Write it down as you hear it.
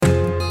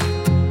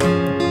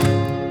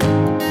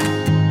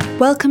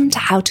Welcome to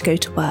How to Go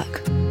to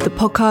Work, the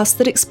podcast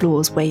that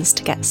explores ways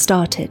to get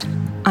started.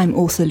 I'm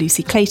author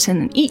Lucy Clayton,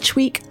 and each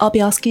week I'll be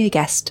asking a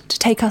guest to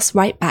take us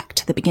right back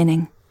to the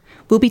beginning.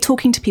 We'll be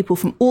talking to people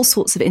from all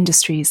sorts of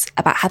industries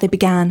about how they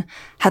began,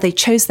 how they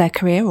chose their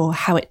career or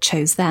how it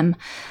chose them,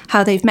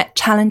 how they've met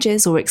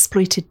challenges or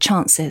exploited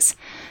chances,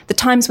 the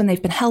times when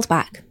they've been held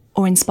back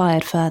or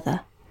inspired further.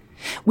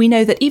 We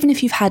know that even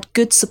if you've had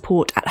good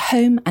support at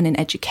home and in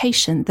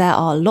education, there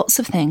are lots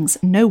of things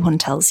no one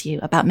tells you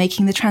about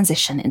making the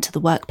transition into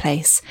the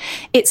workplace.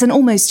 It's an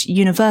almost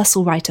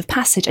universal rite of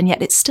passage, and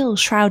yet it's still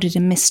shrouded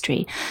in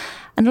mystery.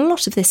 And a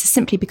lot of this is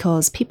simply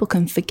because people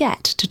can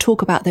forget to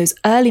talk about those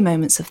early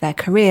moments of their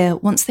career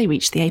once they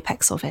reach the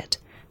apex of it.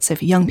 So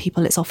for young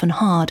people, it's often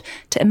hard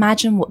to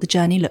imagine what the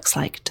journey looks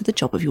like to the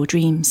job of your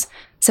dreams.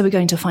 So we're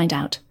going to find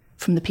out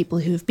from the people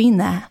who have been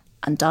there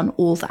and done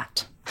all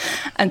that.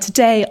 And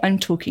today I'm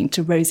talking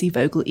to Rosie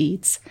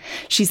Vogel-Eads.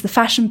 She's the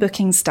fashion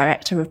bookings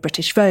director of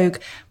British Vogue,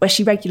 where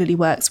she regularly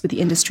works with the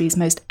industry's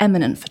most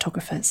eminent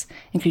photographers,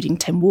 including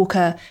Tim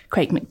Walker,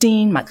 Craig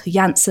McDean, Michael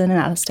Janssen and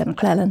Alistair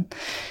McClellan.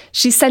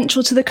 She's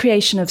central to the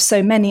creation of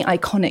so many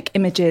iconic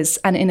images,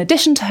 and in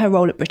addition to her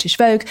role at British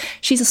Vogue,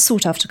 she's a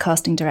sought-after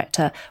casting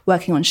director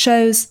working on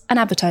shows and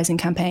advertising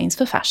campaigns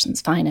for fashion's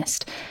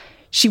finest.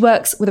 She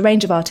works with a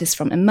range of artists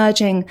from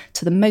emerging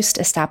to the most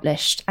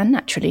established, and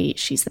naturally,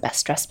 she's the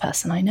best dressed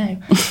person I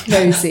know.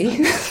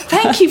 Rosie,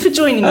 thank you for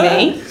joining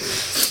me.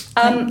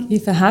 Thank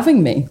you for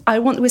having me.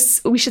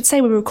 We should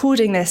say we're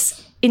recording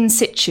this in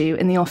situ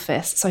in the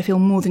office, so I feel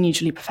more than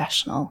usually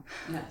professional.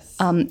 Yes.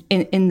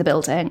 In the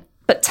building.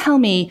 But tell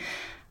me,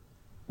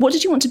 what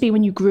did you want to be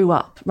when you grew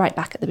up, right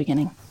back at the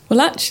beginning? Well,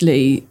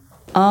 actually,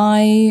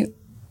 I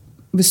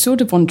was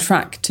sort of on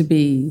track to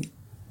be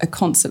a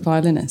concert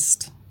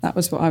violinist. That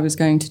was what I was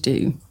going to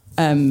do.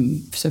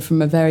 So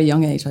from a very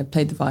young age, I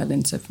played the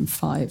violin, so from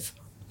 5.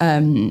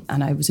 And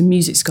I was a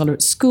music scholar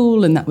at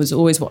school, and that was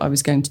always what I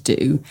was going to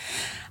do.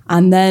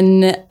 And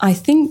then I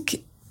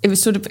think it was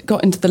sort of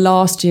got into the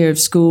last year of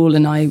school,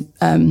 and I,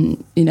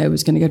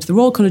 was going to go to the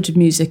Royal College of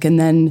Music, and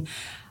then,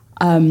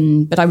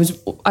 but I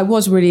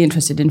was really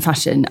interested in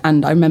fashion.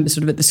 And I remember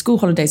sort of at the school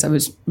holidays,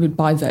 would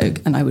buy Vogue,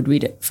 and I would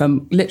read it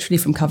literally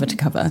from cover to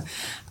cover.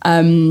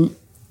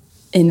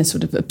 In a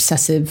sort of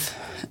obsessive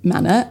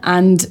manner.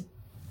 And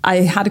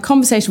I had a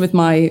conversation with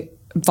my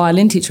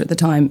violin teacher at the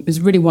time. It was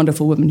a really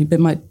wonderful woman who'd been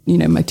my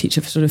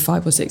teacher for sort of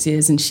 5 or 6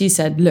 years. And she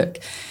said, look,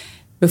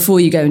 before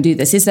you go and do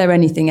this, is there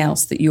anything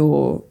else that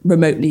you're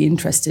remotely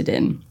interested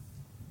in?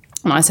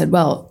 And I said,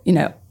 well,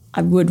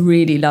 I would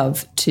really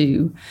love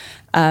to,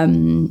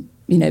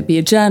 be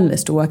a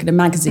journalist or work at a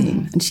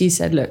magazine. And she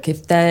said, look,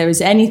 if there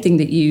is anything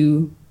that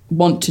you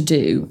want to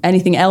do,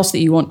 anything else that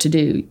you want to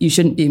do, you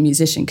shouldn't be a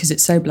musician because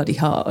it's so bloody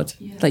hard.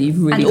 Yeah. Like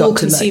you've really got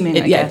all-consuming,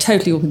 to yeah,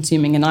 totally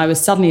all-consuming. And I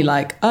was suddenly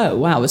like, oh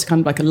wow, it was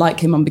kind of like a light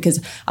came on because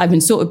I've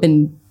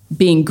been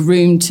being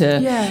groomed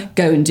to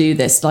go and do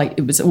this. Like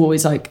it was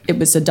always like it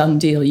was a done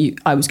deal.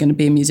 I was going to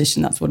be a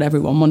musician. That's what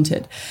everyone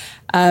wanted.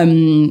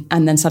 And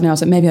then suddenly I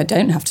was like, maybe I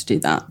don't have to do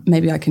that.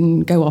 Maybe I can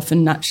go off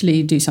and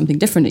actually do something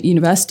different at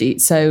university.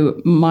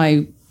 So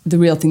the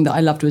real thing that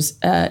I loved was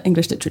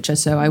English literature.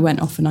 So I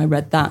went off and I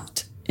read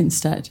that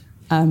instead.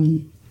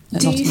 Do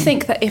you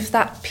think that if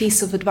that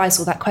piece of advice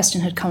or that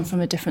question had come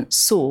from a different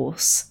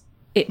source,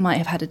 it might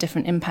have had a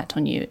different impact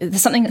on you?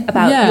 There's something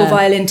about your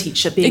violin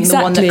teacher being the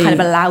one that kind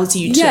of allows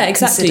you to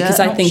exactly, because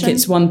I think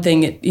it's one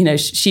thing,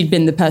 she'd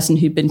been the person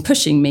who'd been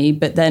pushing me,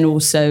 but then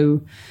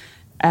also,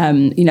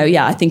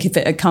 I think if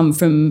it had come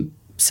from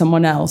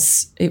someone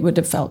else, it would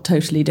have felt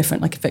totally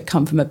different. Like if it had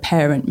come from a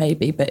parent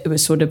maybe, but it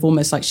was sort of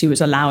almost like she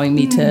was allowing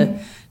me to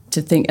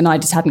think, and I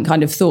just hadn't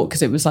kind of thought,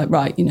 because it was like,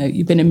 right,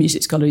 you've been a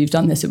music scholar, you've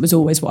done this. It was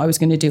always what I was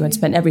going to do. I'd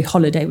spent every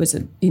holiday was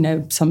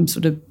some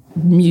sort of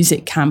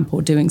music camp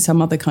or doing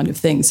some other kind of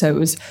thing.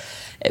 So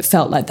it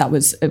felt like it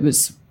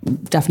was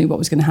definitely what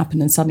was going to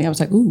happen. And suddenly I was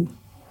like, ooh,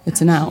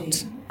 it's an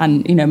out.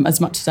 And as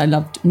much as I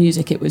loved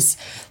music, it was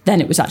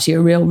actually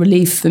a real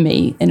relief for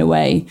me in a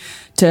way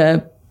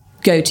to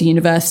go to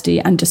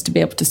university and just to be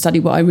able to study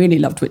what I really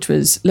loved, which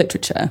was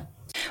literature.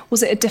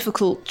 Was it a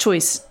difficult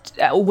choice,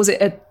 or was it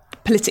a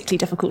politically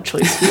difficult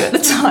choice for you at the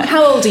time?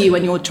 How old are you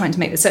when you're trying to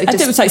make this? So I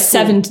think it was like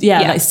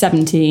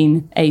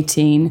 17,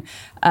 18.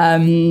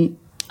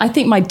 I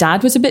think my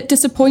dad was a bit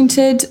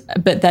disappointed,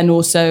 but then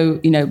also,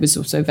 was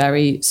also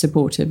very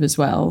supportive as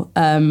well.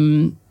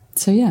 It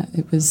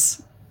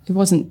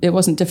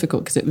wasn't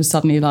difficult because it was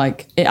suddenly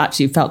like, it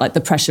actually felt like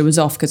the pressure was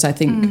off, because I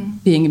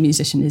think being a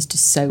musician is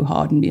just so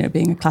hard. And,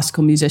 being a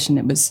classical musician,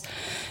 it was,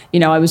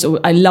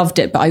 I loved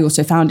it, but I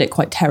also found it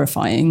quite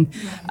terrifying.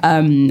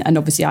 And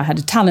obviously I had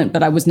a talent,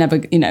 but I was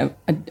never,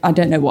 I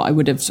don't know what I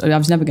would have, I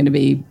was never going to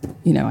be,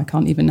 I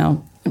can't even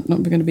now, I'm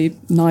not going to be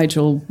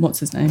Nigel, what's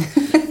his name?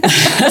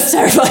 That's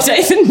terrible, I don't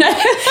even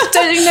know.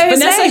 Don't even know his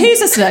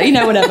Vanessa name.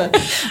 Husserl, whatever.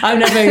 I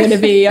was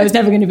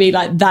never going to be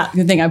like that.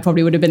 I think I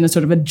probably would have been the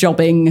sort of a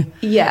jobbing,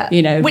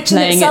 which in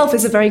itself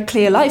is a very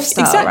clear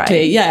lifestyle,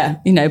 exactly, right?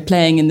 yeah.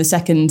 Playing in the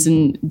seconds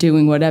and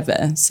doing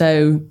whatever.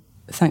 So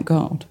thank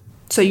God.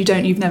 So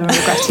you've never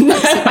regretted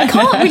that? I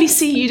can't really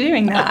see you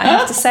doing that, I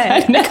have to say.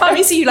 I can't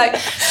really see you like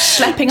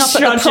schlepping up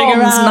at the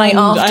proms night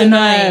after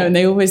night. And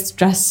they always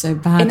dress so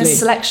badly. In a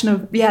selection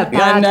of, bad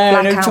black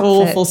outfits.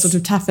 Awful sort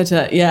of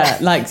taffeta,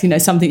 like,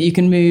 something you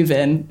can move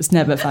in. It's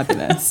never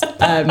fabulous.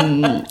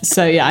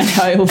 So yeah,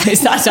 I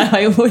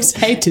always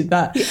hated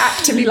that. You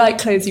actively like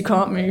clothes you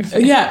can't move.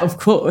 Yeah, of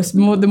course. The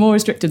more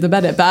restrictive, the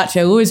better. But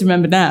actually, I always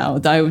remember now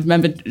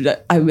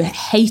that I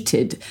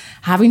hated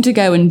having to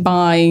go and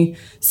buy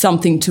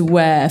something to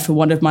wear for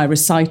one of my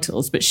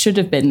recitals, but should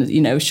have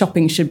been,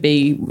 shopping should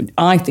be,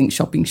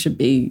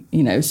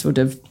 sort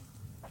of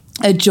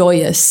a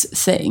joyous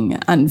thing.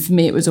 And for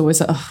me, it was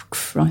always like, oh,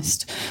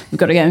 Christ, we've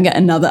got to go and get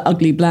another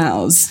ugly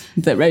blouse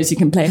that Rosie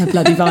can play her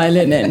bloody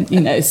violin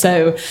in,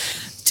 so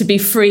to be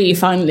free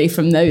finally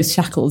from those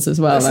shackles as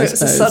well, I suppose.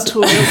 It's a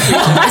sartorial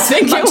freedom. I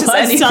think it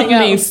was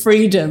suddenly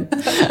freedom.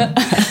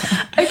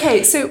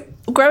 Okay, so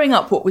growing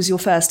up, what was your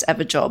first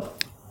ever job?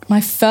 My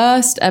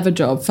first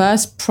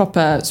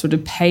proper sort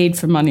of paid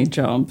for money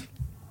job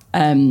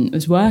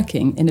was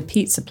working in a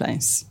pizza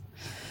place.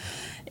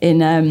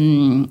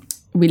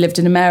 We lived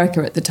in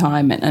America at the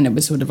time, and it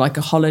was sort of like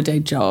a holiday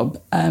job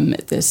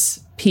at this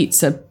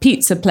pizza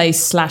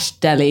place /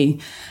 deli,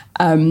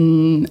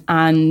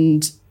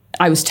 and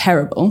I was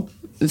terrible.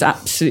 It was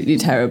absolutely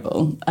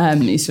terrible.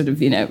 You sort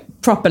of,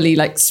 properly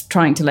like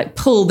trying to like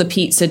pull the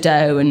pizza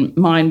dough, and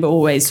mine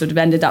always sort of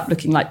ended up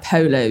looking like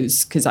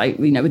polos because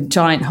with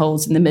giant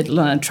holes in the middle,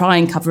 and I'd try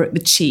and cover it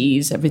with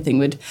cheese. Everything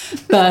would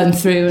burn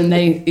through, and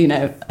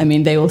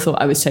they all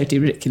thought I was totally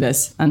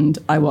ridiculous, and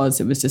I was.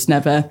 It was just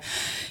never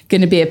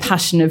going to be a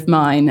passion of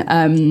mine.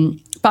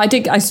 But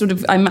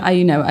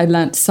I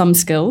learnt some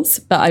skills,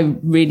 but I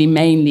really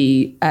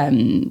mainly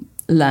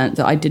learnt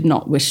that I did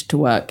not wish to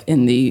work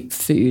in the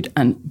food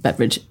and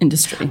beverage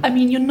industry. I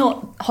mean, you're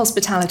not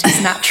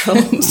hospitality's natural.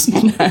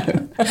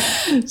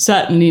 No,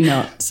 certainly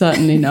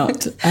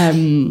not.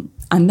 And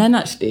then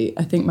actually,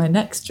 I think my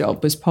next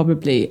job was I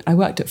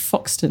worked at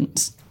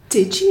Foxtons.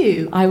 Did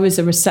you? I was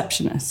a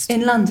receptionist.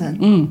 In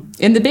London?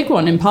 In the big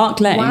one, in Park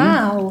Lane.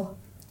 Wow.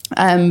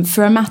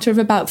 For a matter of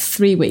about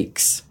 3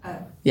 weeks. Oh.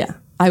 Yeah,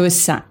 I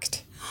was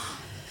sacked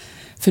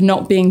for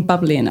not being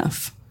bubbly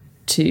enough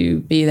to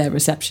be their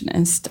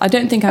receptionist. I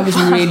don't think I was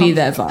really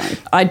their vibe.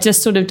 I'd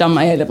just sort of done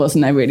my A-levels,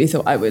 and I really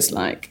thought I was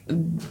like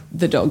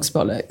the dog's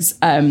bollocks.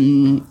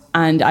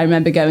 And I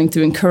remember going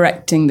through and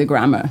correcting the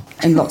grammar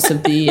and lots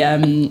of the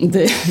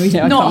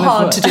not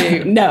hard to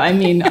do. No, I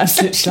mean, I was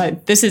literally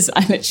like,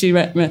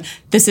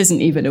 this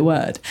isn't even a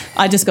word.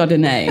 I just got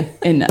an A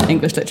in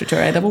English literature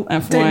A-level.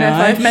 Don't know if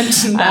I've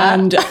mentioned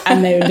that.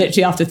 And they were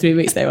literally, after 3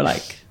 weeks, they were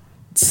like,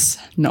 it's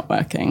not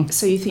working.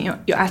 So you think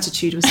your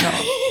attitude was not?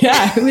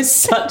 Yeah, it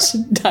was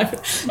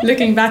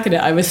looking back at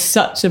it, I was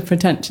such a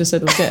pretentious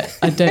little git.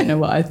 I don't know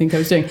what I think I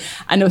was doing.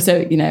 And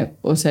also,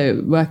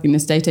 working in a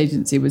estate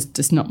agency was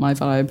just not my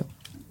vibe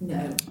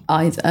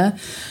either.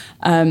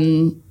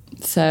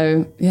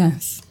 So,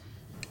 yes.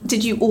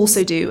 Did you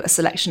also do a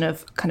selection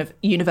of kind of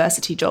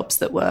university jobs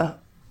that were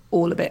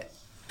all a bit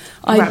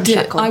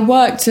ramshackle? I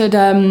worked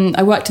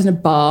in a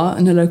bar,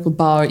 in a local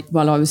bar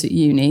while I was at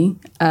uni,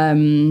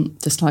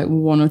 just like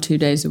 1 or 2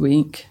 days a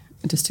week,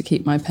 just to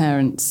keep my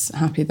parents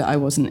happy that I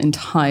wasn't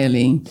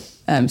entirely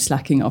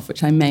slacking off,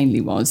 which I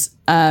mainly was.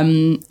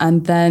 And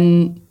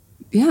then,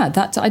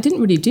 I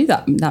didn't really do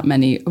that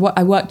many.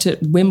 I worked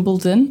at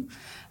Wimbledon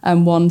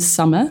one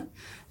summer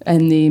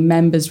in the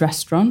members'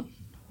 restaurant,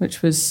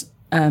 which was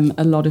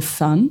a lot of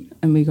fun,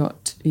 and we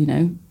got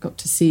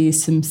to see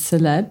some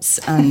celebs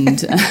and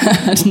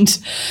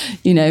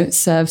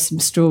serve some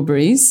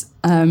strawberries.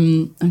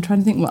 I'm trying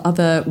to think what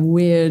other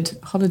weird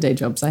holiday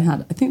jobs I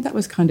had. I think that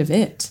was kind of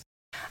it.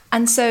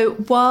 And so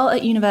while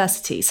at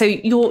university, so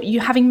you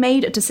having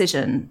made a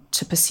decision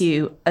to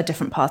pursue a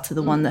different path to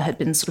the one that had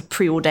been sort of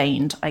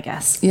preordained, I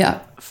guess,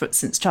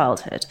 since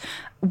childhood.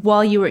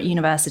 While you were at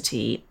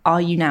university,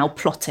 are you now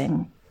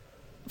plotting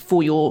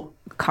for your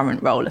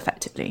current role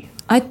effectively?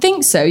 I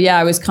think so, yeah.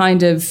 I was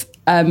kind of,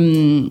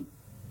 I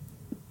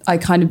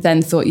kind of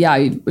then thought,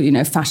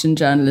 fashion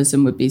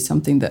journalism would be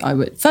something that I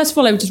would... First of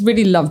all, I just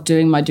really loved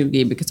doing my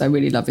degree because I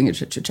really love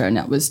English literature, and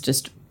that was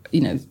just,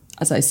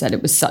 as I said,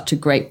 it was such a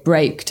great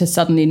break to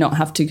suddenly not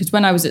have to... Because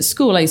when I was at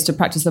school, I used to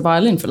practice the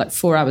violin for like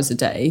 4 hours a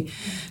day.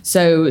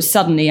 So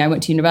suddenly I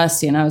went to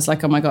university and I was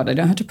like, oh my God, I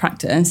don't have to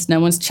practice. No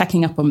one's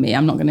checking up on me.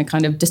 I'm not going to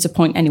kind of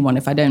disappoint anyone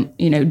if I don't,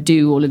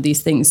 do all of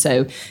these things.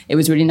 So it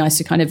was really nice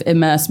to kind of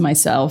immerse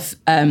myself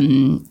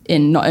in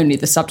not only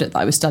the subject that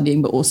I was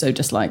studying, but also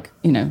just like,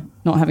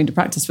 not having to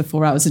practice for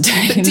 4 hours a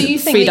day. But do you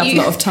think freed up a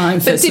lot of time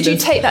for... But did you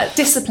take that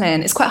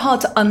discipline? It's quite hard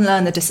to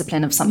unlearn the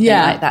discipline of something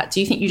like that. Do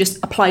you think you just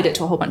applied it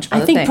to a whole bunch of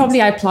other things? I think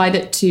probably I applied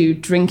it to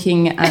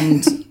drinking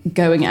and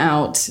going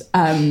out,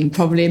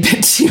 probably a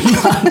bit too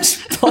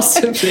much,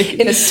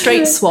 possibly. In a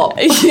straight swap.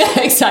 Yeah,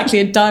 exactly,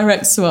 a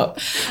direct swap.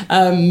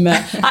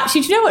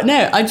 Actually, do you know what?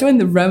 No, I joined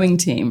the rowing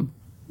team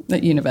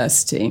at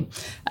university,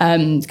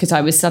 because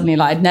I was suddenly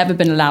like, I'd never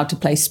been allowed to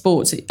play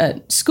sports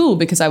at school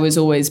because I was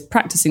always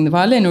practicing the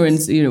violin or in,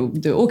 you know,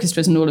 the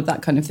orchestras and all of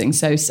that kind of thing.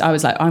 So I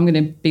was like, I'm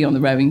going to be on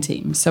the rowing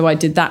team. So I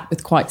did that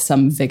with quite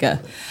some vigor.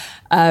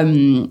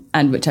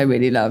 And which I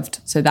really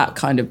loved. So that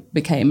kind of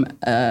became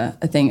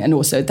a thing. And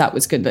also that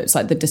was good. It's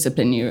like the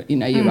discipline,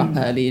 you're up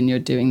early and you're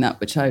doing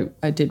that, which I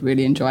did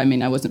really enjoy. I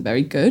mean, I wasn't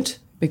very good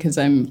because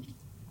I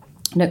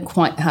don't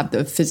quite have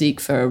the physique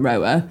for a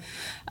rower,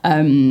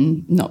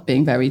 not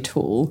being very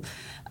tall.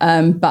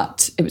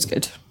 But it was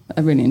good. I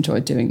really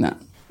enjoyed doing that.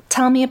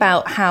 Tell me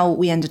about how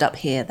we ended up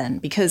here then,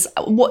 because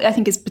what I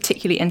think is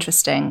particularly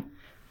interesting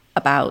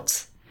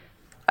about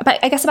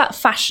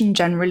fashion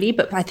generally,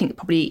 but I think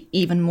probably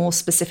even more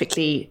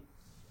specifically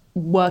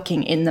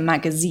working in the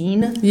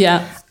magazine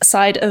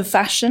side of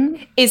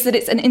fashion, is that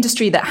it's an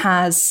industry that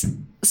has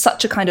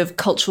such a kind of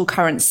cultural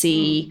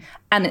currency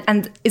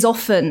and is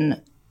often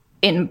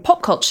in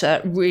pop culture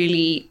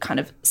really kind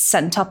of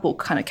sent up or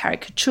kind of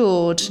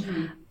caricatured.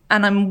 Mm-hmm.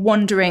 And I'm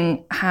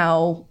wondering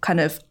how kind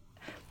of,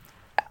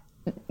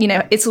 you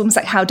know, it's almost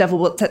like how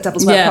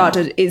Devil's Wear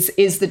Prada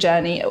is the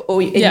journey,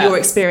 or in your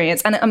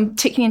experience. And I'm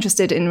particularly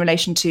interested in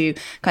relation to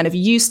kind of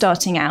you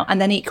starting out, and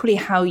then equally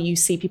how you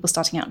see people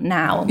starting out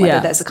now, and whether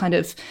there's a kind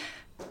of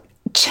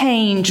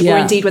change or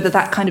indeed whether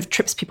that kind of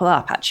trips people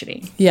up,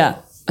 actually. Yeah.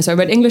 So I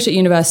read English at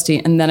university,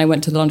 and then I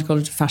went to the London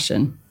College of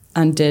Fashion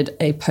and did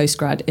a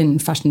postgrad in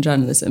fashion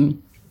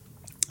journalism.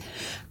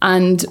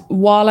 And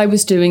while I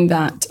was doing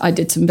that, I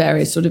did some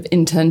various sort of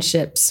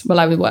internships. While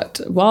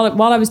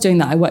I was doing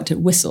that, I worked at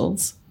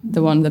Whistles,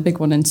 the big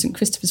one in St.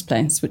 Christopher's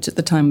Place, which at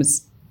the time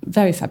was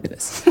very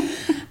fabulous.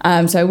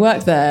 So I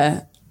worked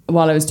there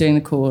while I was doing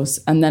the course,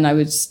 and then I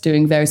was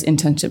doing various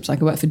internships. Like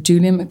I worked for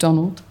Julian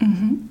McDonald.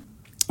 Mm-hmm.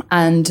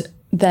 And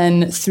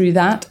then through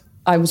that,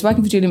 I was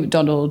working for Julian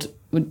McDonald,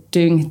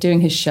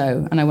 doing his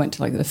show, and I went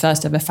to like the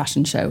first ever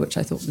fashion show, which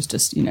I thought was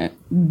just, you know,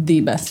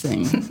 the best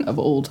thing of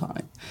all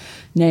time.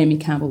 Naomi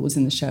Campbell was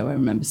in the show, I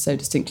remember so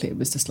distinctly. It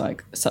was just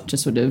like such a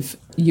sort of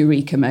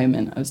eureka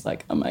moment. I was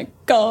like, oh my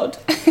God,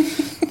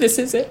 this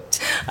is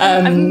it.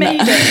 I've made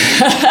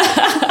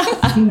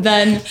it. And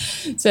then,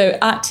 so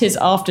at his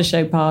after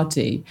show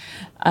party,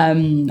 I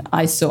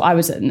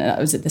was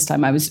at this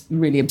time, I was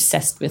really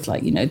obsessed with,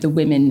 like, you know, the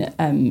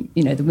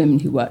women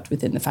who worked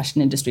within the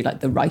fashion industry, like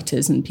the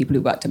writers and people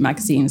who worked at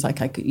magazines. Like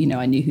I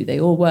knew who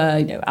they all were,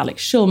 you know,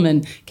 Alex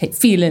Shulman, Kate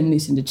Phelan,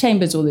 Lucinda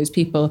Chambers, all those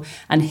people,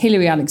 and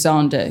Hilary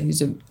Alexander,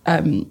 who's a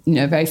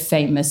very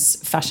famous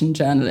fashion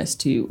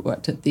journalist who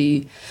worked at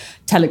the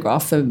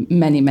Telegraph for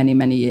many, many,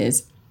 many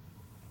years.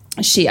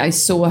 I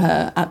saw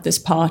her at this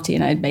party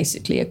and I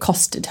basically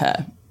accosted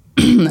her.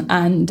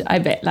 And I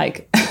bet,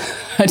 like,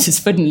 I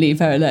just wouldn't leave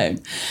her alone.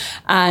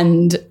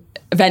 And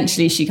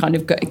eventually she kind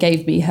of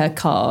gave me her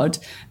card,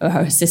 or her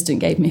assistant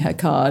gave me her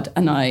card,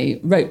 and I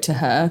wrote to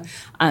her.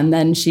 And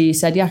then she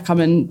said, yeah, come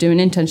and do an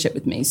internship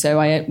with me. So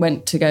I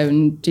went to go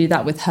and do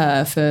that with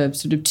her for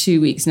sort of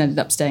 2 weeks and ended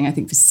up staying, I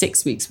think, for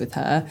 6 weeks with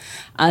her.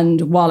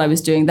 And while I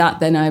was doing that,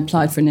 then I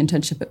applied for an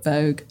internship at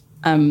Vogue.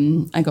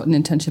 I got an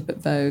internship at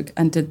Vogue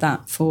and did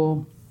that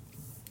for...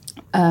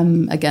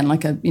 again,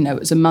 like it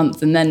was a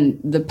month, and then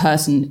the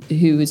person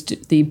who was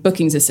the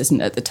bookings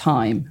assistant at the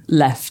time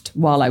left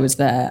while I was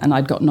there, and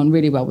I'd gotten on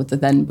really well with the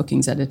then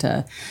bookings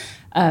editor,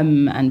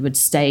 and would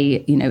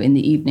stay, you know, in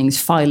the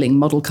evenings filing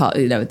model cards.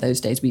 You know,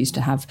 those days we used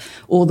to have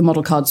all the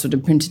model cards sort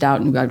of printed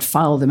out, and I would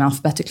file them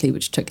alphabetically,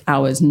 which took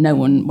hours. No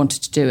one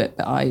wanted to do it,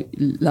 but I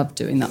loved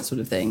doing that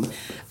sort of thing.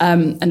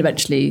 And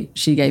eventually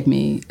she gave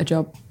me a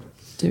job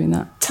doing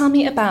that. Tell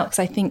me about, because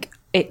I think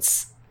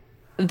it's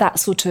that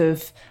sort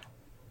of,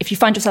 if you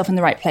find yourself in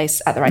the right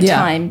place at the right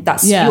time,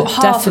 that's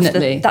half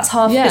definitely.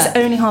 It's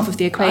only half of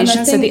the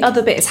equation. So the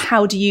other bit is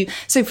how do you,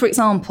 so for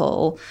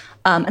example,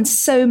 and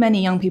so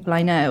many young people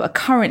I know are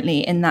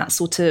currently in that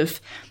sort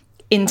of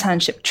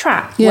internship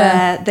trap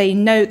where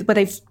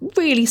they've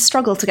really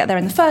struggled to get there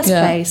in the first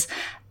place.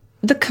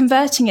 The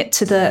converting it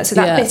to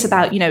that bit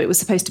about, you know, it was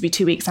supposed to be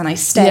 2 weeks and I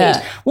stayed.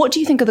 Yeah. What do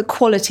you think are the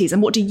qualities,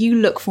 and what do you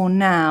look for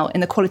now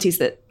in the qualities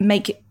that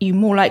make you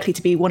more likely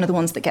to be one of the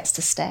ones that gets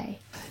to stay?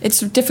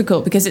 It's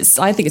difficult because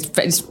I think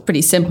it's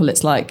pretty simple.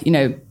 It's like, you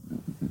know,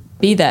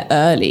 be there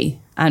early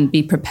and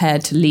be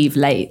prepared to leave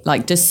late.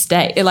 Like, just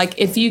stay. Like,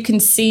 if you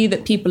can see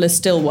that people are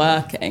still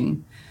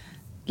working,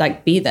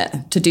 like, be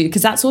there to do,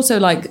 because that's also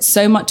like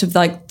so much of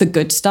like the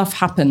good stuff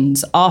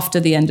happens after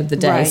the end of the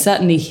day. Right.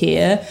 Certainly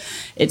here,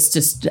 it's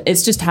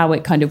just how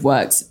it kind of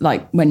works.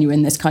 Like when you're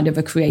in this kind of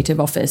a creative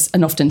office,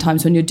 and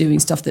oftentimes when you're doing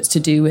stuff that's to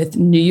do with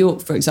New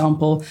York, for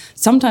example,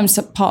 sometimes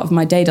part of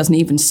my day doesn't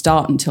even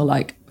start until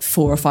like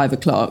 4 or 5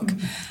 o'clock.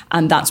 Mm-hmm.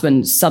 And that's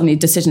when suddenly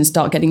decisions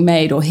start getting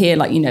made. Or here,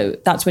 like, you know,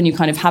 that's when you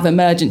kind of have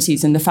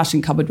emergencies in the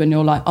fashion cupboard when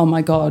you're like, oh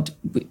my God,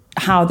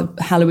 how the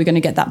hell are we going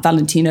to get that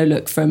Valentino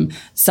look from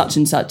such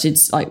and such?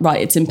 It's like,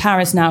 right, it's in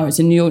Paris now, it's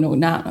in New York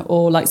now.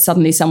 Or like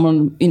suddenly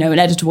someone, you know, an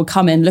editor will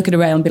come in, look at a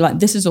rail and be like,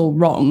 this is all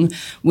wrong.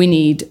 We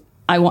need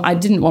I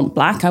didn't want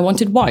black, I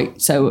wanted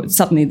white. So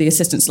suddenly the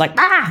assistant's like,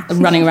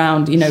 running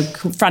around,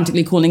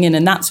 frantically calling in.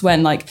 And that's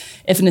when, like,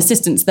 if an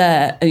assistant's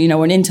there,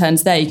 or an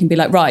intern's there, you can be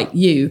like, right,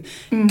 you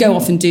go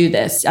off and do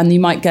this. And you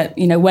might get,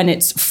 when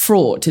it's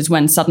fraught is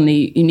when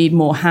suddenly you need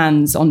more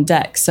hands on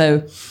deck.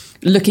 So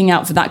looking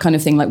out for that kind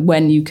of thing, like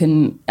when you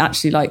can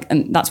actually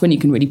and that's when you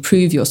can really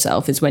prove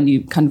yourself, is when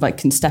you kind of like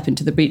can step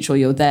into the breach, or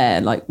you're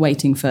there like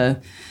waiting for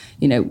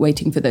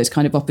those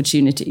kind of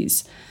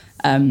opportunities.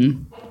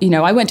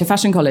 I went to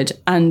fashion college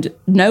and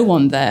no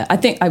one there. I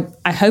think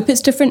I hope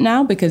it's different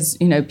now because,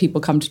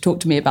 people come to talk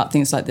to me about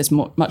things like this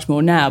much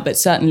more now. But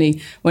certainly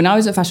when I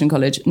was at fashion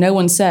college, no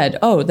one said,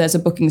 oh, there's a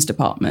bookings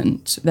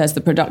department, there's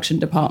the production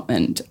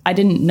department. I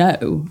didn't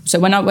know. So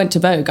when I went to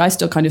Vogue, I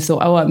still kind of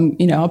thought,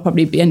 I'll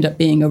probably end up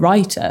being a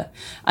writer.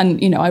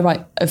 And, I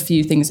write a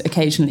few things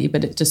occasionally,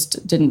 but it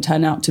just didn't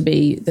turn out to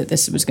be that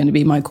this was going to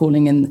be my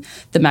calling in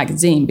the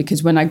magazine.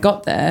 Because when I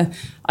got there,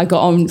 I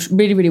got on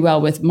really, really well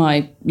with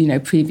my,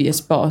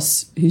 previous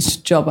boss, whose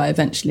job I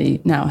eventually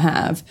now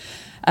have,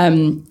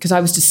 because I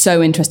was just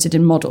so interested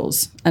in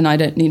models. And I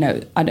don't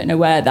know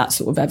where that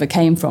sort of ever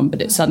came from,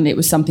 but it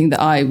was something that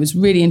I was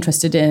really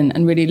interested in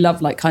and really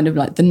loved, like kind of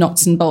like the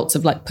nuts and bolts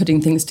of like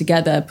putting things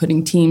together,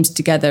 putting teams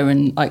together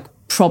and like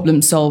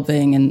problem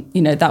solving. And,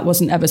 that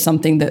wasn't ever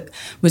something that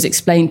was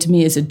explained to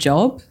me as a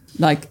job.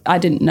 Like, I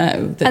didn't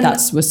know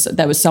that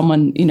there was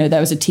someone,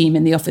 there was a team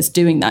in the office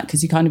doing that,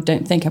 because you kind of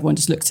don't think, everyone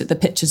just looks at the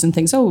pictures and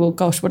thinks, oh, well,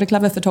 gosh, what a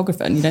clever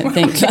photographer. And you don't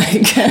think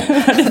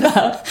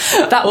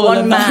that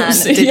one man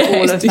did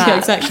all of that. Yeah,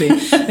 exactly.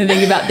 And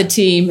think about the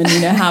team and,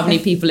 how many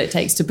people it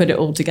takes to put it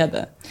all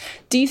together.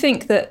 Do you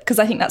think that, because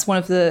I think that's one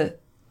of the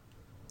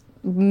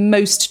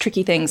most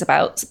tricky things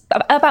about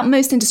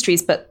most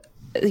industries, but,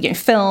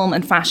 film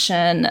and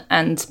fashion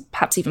and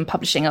perhaps even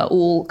publishing are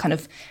all kind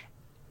of,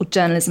 or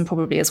journalism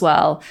probably as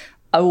well,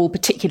 are all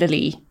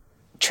particularly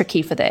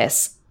tricky for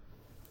this.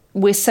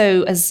 We're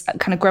so, as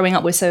kind of growing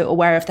up, we're so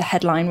aware of the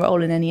headline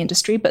role in any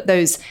industry, but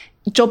those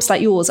jobs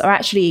like yours are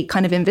actually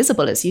kind of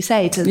invisible, as you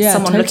say, to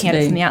someone looking at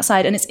it from the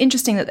outside. And it's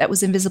interesting that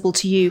was invisible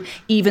to you,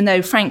 even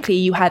though, frankly,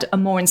 you had a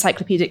more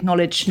encyclopedic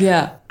knowledge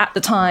at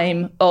the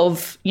time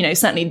of,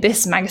 certainly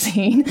this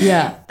magazine.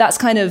 Yeah. That's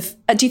kind of,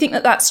 do you think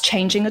that that's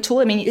changing at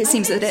all? I mean, it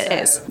seems that it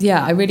is.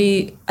 Yeah, I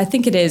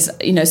think it is.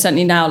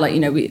 Certainly now,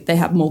 like, they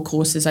have more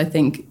courses, I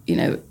think,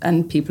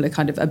 and people are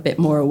kind of a bit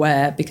more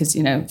aware because,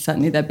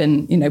 certainly there've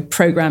been,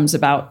 programs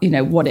about,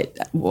 what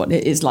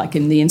it is like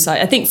in the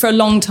inside. I think for a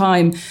long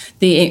time,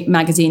 the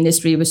magazine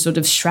industry was sort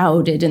of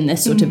shrouded in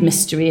this sort of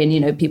mystery,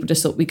 and people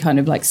just thought we kind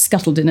of like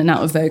scuttled in and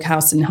out of Vogue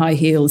House in high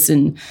heels,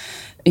 and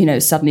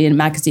suddenly a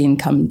magazine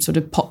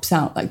pops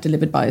out like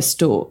delivered by a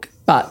stork.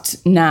 But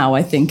now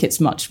I think it's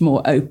much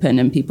more open,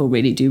 and people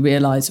really do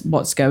realize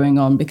what's going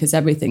on, because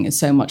everything is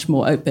so much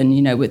more open,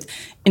 with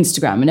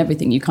Instagram and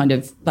everything, you kind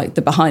of like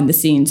the behind the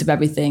scenes of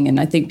everything. And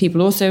I think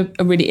people also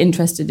are really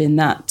interested in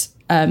that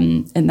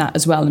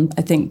as well. And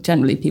I think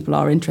generally people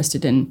are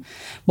interested in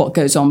what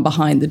goes on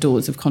behind the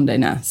doors of Condé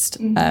Nast.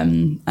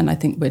 And I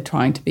think we're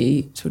trying to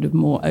be sort of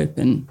more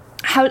open.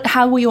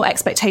 How were your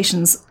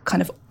expectations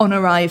kind of on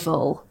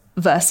arrival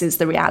versus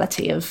the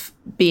reality of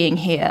being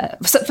here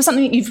for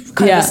something that you've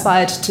kind of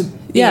aspired to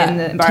be in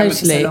the environment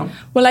for so long?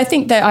 Well, I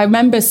think that I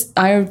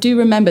do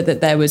remember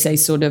that there was a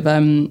sort of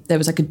there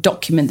was like a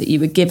document that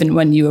you were given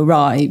when you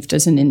arrived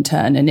as an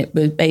intern, and it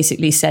was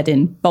basically said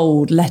in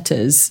bold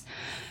letters,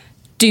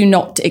 do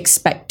not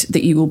expect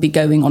that you will be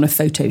going on a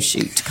photo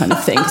shoot, kind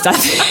of thing. Because I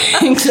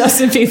think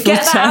lots of people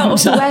get that out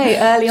of the way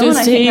early on.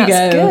 I think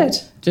that's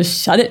good.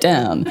 Just shut it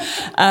down.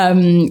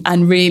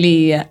 And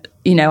really,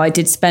 I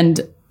did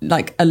spend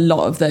like a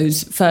lot of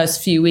those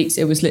first few weeks.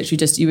 It was literally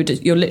just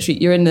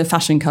you're in the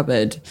fashion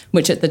cupboard,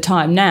 which at the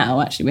time,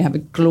 now actually we have a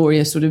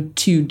glorious sort of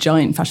 2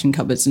 giant fashion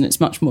cupboards, and it's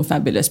much more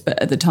fabulous.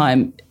 But at the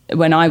time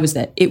when I was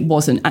there, it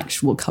was an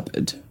actual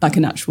cupboard, like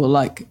an actual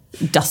like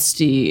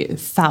dusty,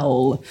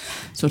 foul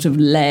sort of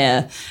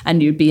layer,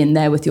 and you'd be in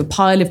there with your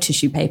pile of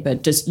tissue paper,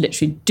 just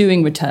literally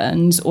doing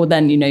returns, or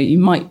then you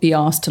might be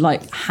asked to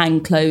like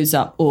hang clothes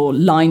up or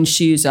line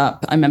shoes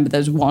up. I remember there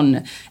was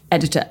one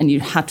editor, and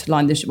you had to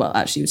line the shoes. Well,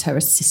 actually, it was her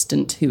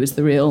assistant who was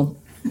the real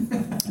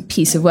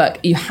piece of work.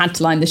 You had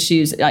to line the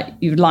shoes, like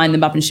you would line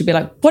them up, and she'd be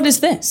like, "What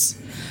is this?"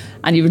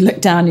 And you would look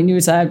down and you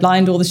would say, I've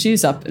lined all the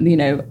shoes up.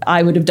 And,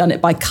 I would have done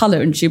it by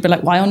colour. And she'd be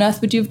like, why on earth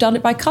would you have done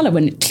it by colour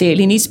when it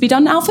clearly needs to be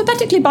done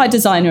alphabetically by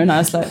designer? And I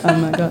was like, oh,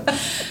 my God.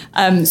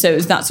 So it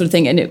was that sort of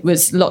thing. And it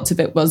was, lots of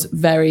it was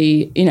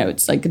very,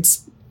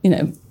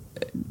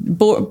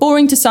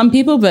 boring to some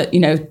people, but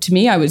to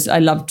me, I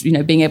loved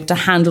being able to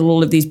handle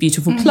all of these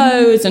beautiful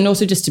clothes, and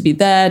also just to be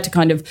there to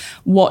kind of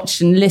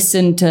watch and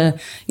listen to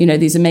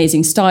these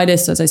amazing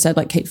stylists, as I said,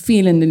 like Kate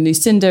Phelan and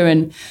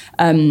Lucinda,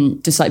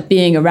 and just like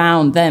being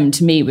around them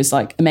to me was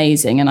like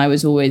amazing. And I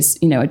was always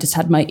I just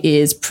had my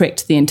ears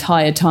pricked the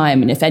entire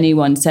time, and if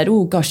anyone said,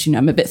 oh gosh,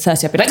 I'm a bit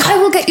thirsty, I'd be like, I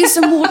will get you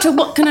some water,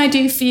 what can I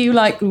do for you,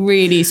 like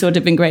really sort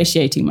of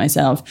ingratiating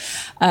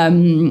myself.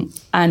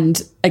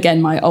 And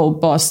again, my old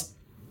boss,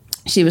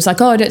 she was like,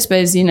 oh, I don't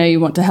suppose, you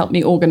want to help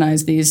me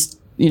organise these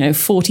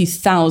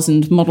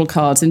 40,000 model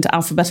cards into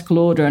alphabetical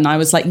order. And I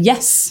was like,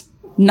 yes,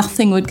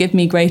 nothing would give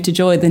me greater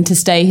joy than to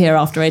stay here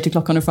after 8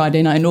 o'clock on a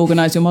Friday night and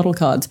organise your model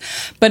cards.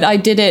 But I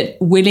did it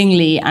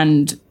willingly,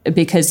 and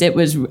because I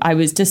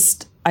was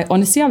just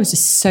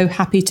so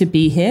happy to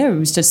be here. It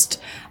was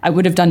just, I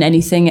would have done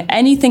anything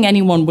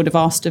anyone would have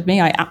asked of me.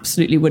 I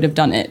absolutely would have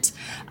done it,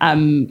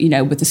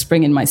 with a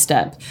spring in my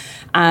step.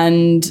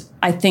 And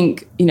I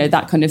think,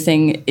 that kind of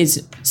thing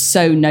is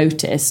so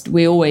noticed.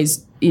 We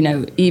always,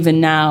 even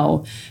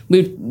now,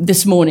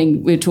 this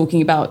morning we were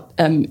talking about,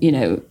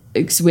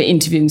 because we're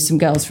interviewing some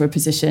girls for a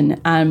position,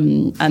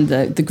 and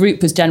the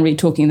group was generally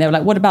talking. They were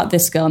like, what about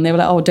this girl? And they were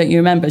like, oh, don't you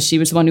remember? She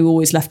was the one who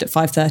always left at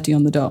 5:30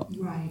 on the dot.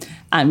 Right.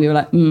 And we were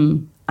like,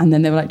 And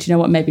then they were like, do you know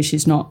what? Maybe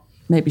she's not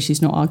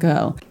our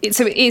girl.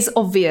 So it is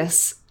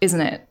obvious,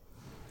 isn't it,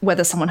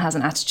 whether someone has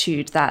an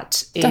attitude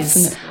that is...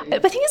 Definitely.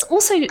 But I think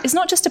it's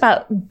not just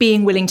about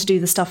being willing to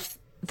do the stuff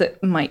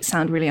that might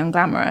sound really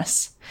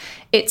unglamorous.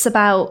 It's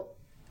about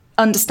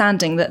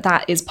understanding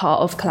that is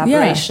part of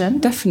collaboration. Yeah,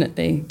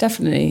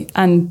 definitely.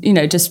 And,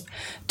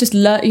 just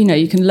learn,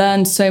 you can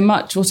learn so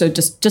much also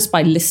just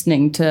by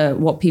listening to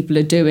what people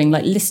are doing,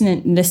 like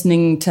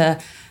listening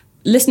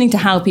to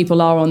how people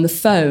are on the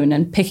phone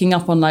and picking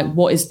up on like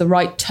what is the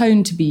right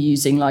tone to be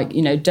using, like,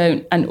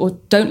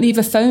 don't leave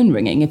a phone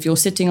ringing. If you're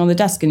sitting on the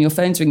desk and your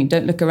phone's ringing,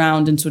 don't look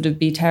around and sort of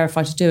be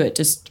terrified to do it.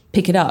 Just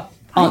pick it up,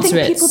 answer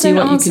it, see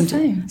what you can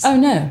do. Oh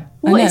no.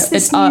 What is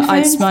this new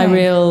phone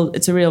thing?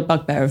 It's a real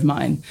bugbear of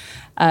mine.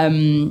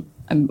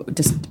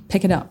 Just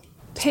pick it up.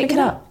 Pick it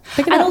up.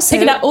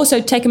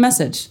 Also take a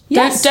message.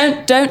 Yes.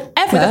 Don't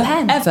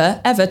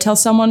ever tell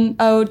someone,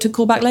 to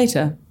call back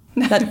later.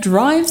 That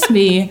drives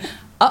me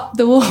up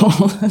the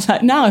wall.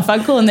 Like now, if I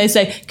call and they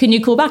say, can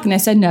you call back? And I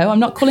say, no, I'm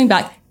not calling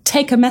back.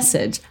 Take a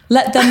message.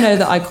 Let them know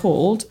that I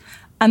called,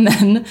 and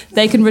then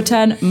they can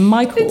return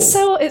my call.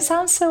 It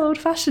sounds so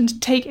old-fashioned to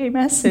take a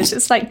message.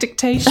 It's like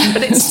dictation,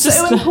 but it's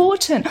so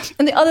important.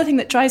 And the other thing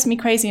that drives me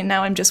crazy, and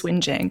now I'm just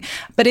whinging,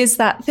 but is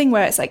that thing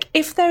where it's like,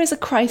 if there is a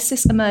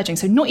crisis emerging,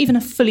 so not even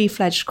a fully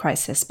fledged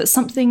crisis, but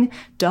something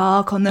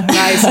dark on the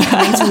horizon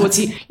coming towards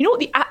you, you know what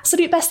the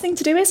absolute best thing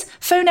to do is?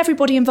 Phone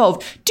everybody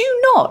involved.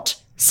 Do not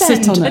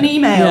send an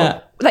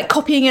email, like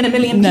copying in a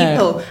million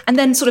people, and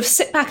then sort of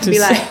sit back and be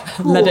like,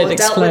 let it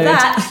explode. Dealt with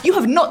that. You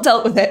have not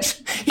dealt with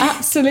it.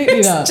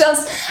 Absolutely not.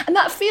 And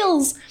that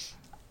feels,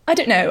 I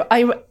don't know,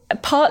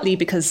 partly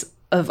because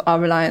of our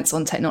reliance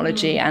on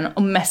technology and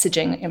on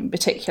messaging in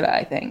particular,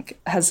 I think,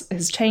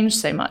 has changed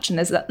so much. And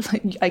there's that,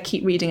 like, I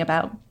keep reading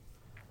about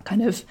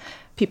kind of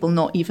people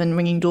not even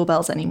ringing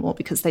doorbells anymore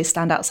because they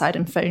stand outside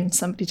and phone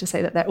somebody to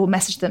say that or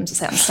message them to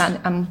say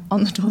I'm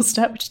on the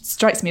doorstep, which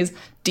strikes me as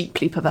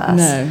deeply perverse.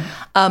 No.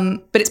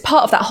 But it's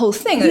part of that whole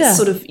thing that's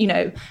sort of,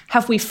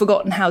 have we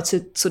forgotten how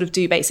to sort of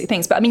do basic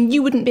things? But I mean,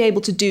 you wouldn't be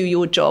able to do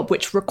your job,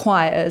 which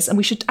requires, and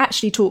we should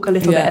actually talk a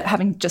little bit,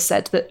 having just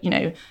said that,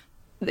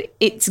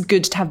 it's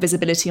good to have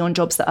visibility on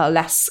jobs that are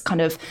less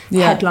kind of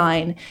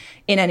headline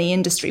in any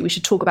industry. We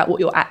should talk about what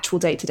your actual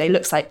day-to-day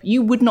looks like.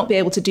 You would not be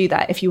able to do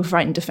that if you were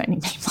frightened of phoning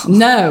people.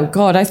 No,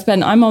 God,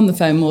 I'm on the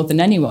phone more than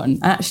anyone.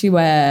 I actually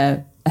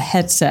wear a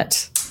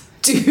headset.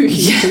 Do you?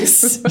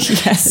 Yes.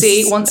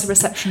 See, once a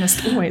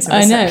receptionist, always a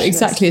receptionist. I know,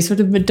 exactly. A sort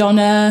of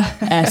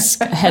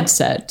Madonna-esque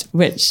headset,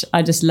 which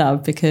I just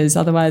love because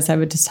otherwise I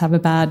would just have a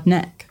bad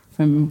neck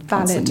from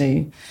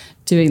constantly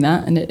doing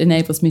that, and it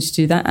enables me to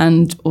do that,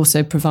 and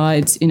also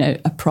provides, a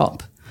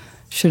prop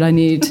should I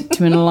need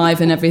to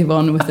enliven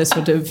everyone with a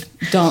sort of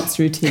dance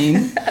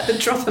routine at the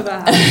drop of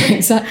a hat.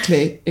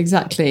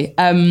 Exactly.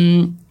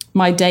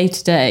 My day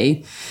to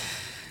day,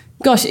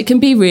 gosh, it can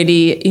be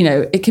really,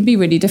 it can be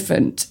really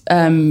different.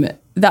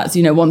 That's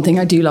one thing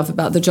I do love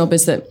about the job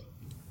is that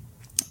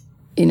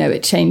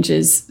it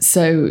changes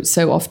so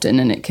often,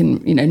 and it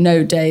can,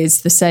 no day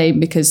is the same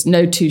because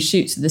no two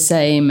shoots are the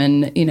same,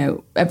 and,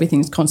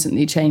 everything's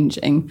constantly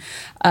changing.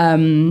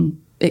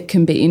 It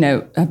can be,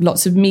 I have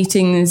lots of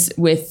meetings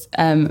with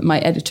my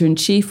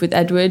editor-in-chief, with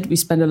Edward. We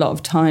spend a lot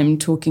of time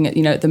talking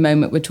at the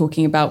moment we're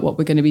talking about what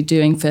we're going to be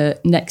doing for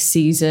next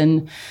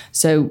season.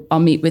 So I'll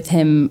meet with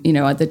him,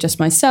 either just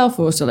myself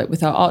or also like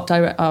with our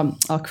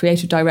our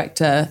creative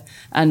director,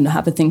 and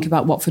have a think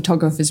about what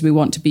photographers we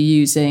want to be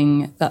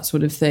using, that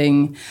sort of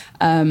thing.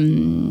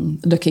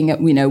 Looking at,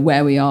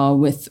 where we are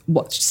with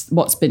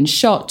what's been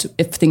shot,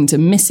 if things are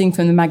missing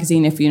from the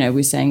magazine, if,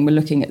 we're saying we're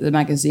looking at the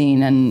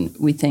magazine and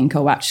we think,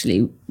 oh,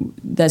 actually,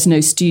 there's no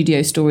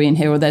studio story in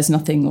here, or there's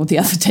nothing, or the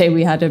other day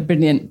we had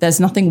there's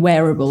nothing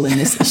wearable in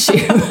this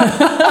issue.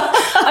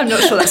 I'm not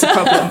sure that's a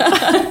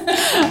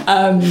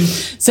problem.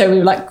 So we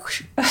were like,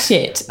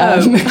 shit,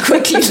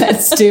 quickly,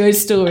 let's do a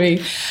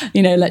story,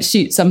 let's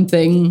shoot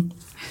something.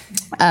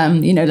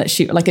 Let's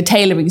shoot like a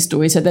tailoring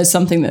story. So there's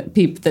something that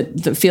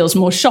that feels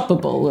more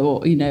shoppable,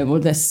 or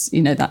this,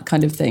 that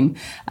kind of thing.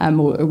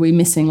 Or are we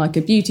missing like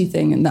a beauty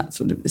thing and that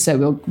sort of?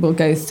 So we'll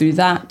go through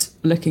that,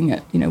 looking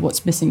at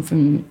what's missing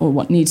from, or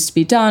what needs to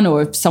be done,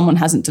 or if someone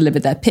hasn't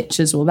delivered their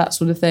pictures or that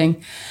sort of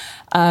thing.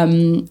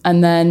 And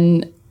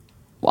then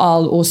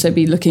I'll also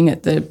be looking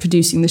at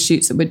producing the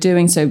shoots that we're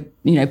doing. So,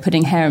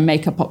 putting hair and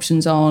makeup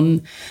options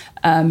on,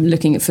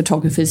 looking at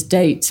photographers'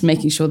 dates,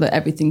 making sure that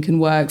everything can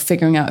work,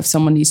 figuring out if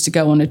someone needs to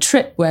go on a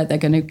trip, where they're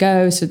going to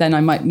go. So then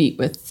I might meet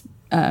with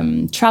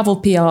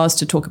travel PRs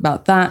to talk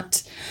about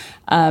that.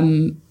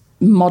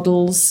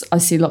 Models, I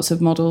see lots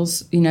of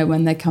models,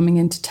 when they're coming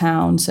into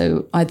town.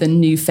 So either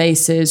new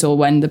faces, or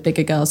when the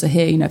bigger girls are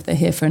here, if they're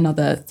here for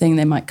another thing,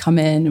 they might come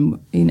in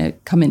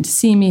and, come in to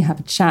see me, have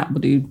a chat.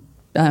 We'll do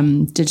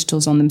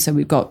digitals on them. So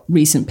we've got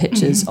recent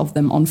pictures of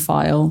them on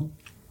file.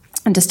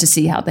 And just to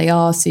see how they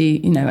are,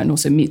 and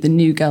also meet the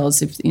new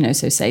girls. If,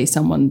 so say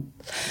someone,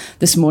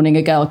 this morning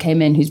a girl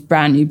came in who's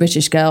brand new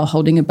British girl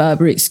holding a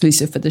Burberry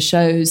exclusive for the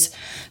shows.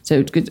 So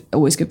it's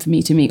always good for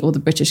me to meet all the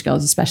British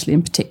girls, especially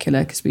in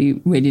particular, because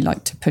we really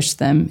like to push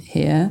them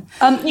here.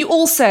 You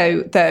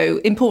also, though,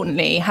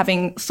 importantly,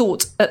 having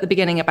thought at the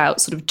beginning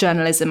about sort of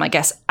journalism, I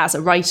guess, as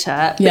a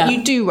writer, but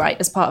you do write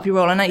as part of your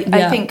role. And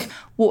I think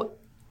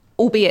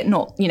albeit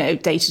not,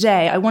 day to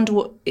day, I wonder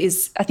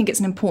I think it's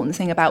an important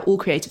thing about all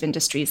creative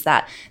industries,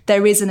 that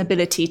there is an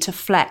ability to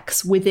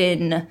flex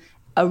within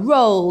a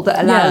role that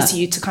allows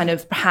you to kind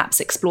of perhaps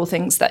explore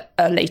things that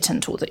are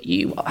latent, or that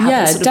you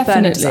have this sort of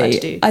burning desire to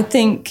do. I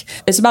think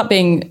it's about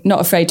being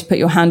not afraid to put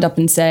your hand up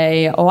and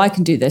say, oh, I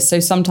can do this. So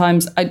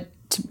sometimes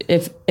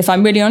if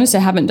I'm really honest, I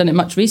haven't done it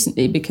much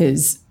recently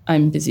because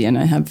I'm busy and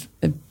I have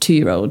a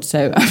 2-year-old,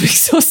 so I'm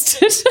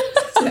exhausted.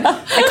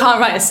 I can't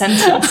write a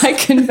sentence. I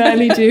can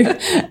barely do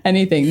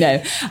anything,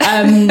 no.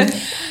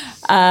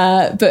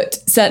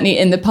 But certainly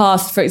in the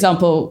past, for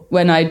example,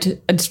 when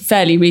I'd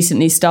fairly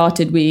recently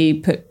started,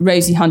 we put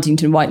Rosie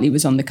Huntington-Whiteley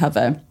was on the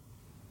cover,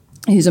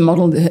 who's a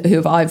model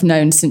who I've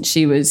known since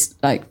she was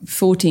like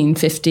 14,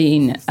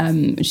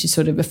 15. She's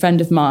sort of a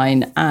friend of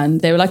mine.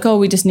 And they were like, oh,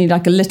 we just need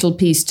like a little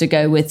piece to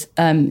go with,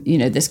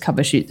 this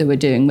cover shoot that we're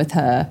doing with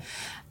her.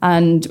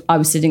 And I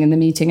was sitting in the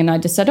meeting and I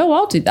just said, oh,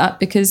 I'll do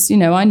that because,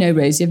 I know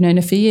Rosie, I've known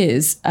her for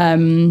years.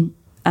 And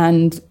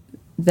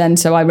then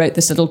so I wrote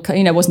this little,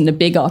 it wasn't a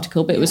big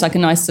article, but it was like a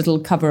nice little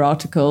cover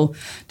article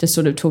just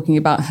sort of talking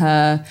about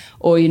her.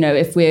 Or,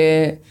 if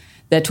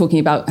they're talking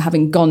about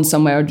having gone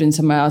somewhere or doing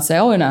somewhere, I'll say,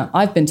 oh, no,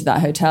 I've been to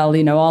that hotel,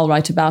 I'll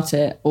write about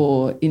it,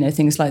 or,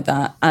 things like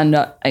that. And,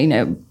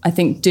 I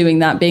think doing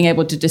that, being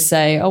able to just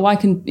say, oh, I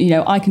can do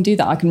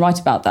that, I can write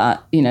about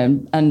that,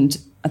 and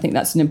I think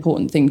that's an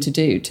important thing to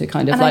do, to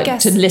kind of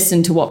to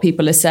listen to what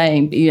people are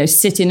saying,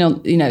 sitting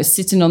on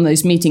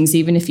those meetings,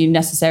 even if you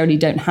necessarily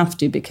don't have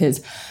to,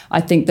 because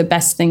I think the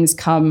best things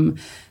come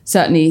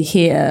certainly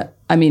here.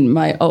 I mean,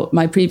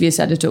 my previous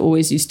editor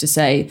always used to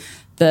say,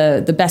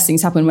 the best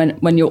things happen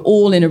when you're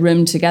all in a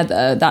room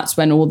together. That's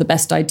when all the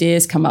best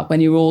ideas come up,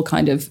 when you're all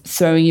kind of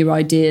throwing your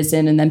ideas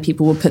in, and then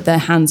people will put their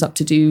hands up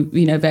to do,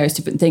 various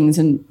different things.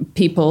 And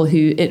people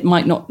who it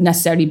might not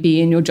necessarily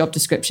be in your job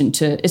description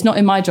it's not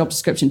in my job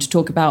description to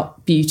talk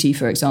about beauty,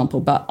 for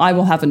example, but I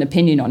will have an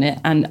opinion on it.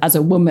 And as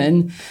a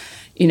woman,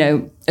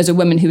 who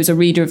is a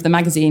reader of the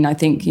magazine, I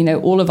think,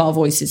 all of our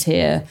voices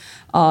here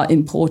are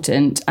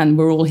important, and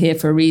we're all here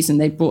for a reason.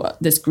 They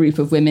brought this group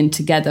of women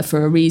together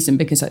for a reason,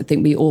 because I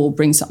think we all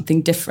bring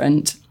something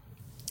different.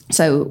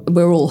 So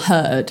we're all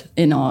heard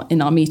in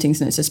our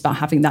meetings, and it's just about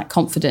having that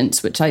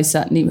confidence, which I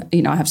certainly,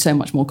 I have so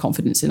much more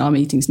confidence in our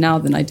meetings now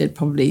than I did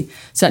probably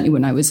certainly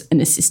when I was an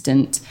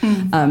assistant,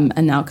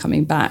 and now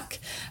coming back.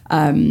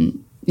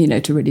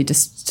 To really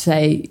just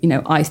say,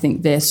 I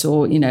think this,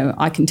 or,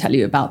 I can tell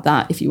you about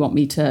that if you want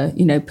me to,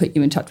 put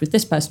you in touch with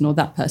this person or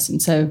that person.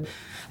 So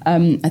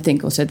I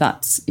think also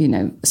that's,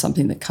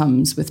 something that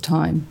comes with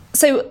time.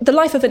 So the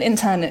life of an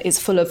intern is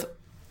full of,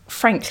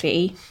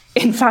 frankly,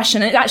 in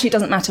fashion, it actually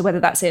doesn't matter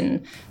whether that's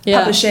in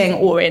publishing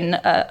or in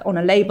on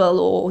a label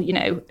or, in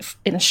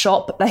a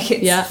shop, like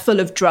it's full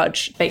of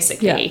drudge,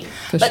 basically.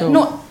 Yeah,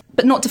 sure.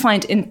 But not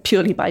defined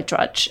purely by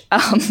drudge.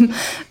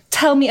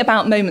 Tell me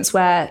about moments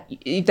where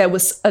there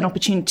was an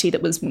opportunity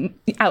that was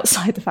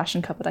outside the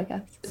fashion cupboard, I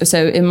guess.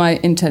 So in my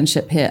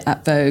internship here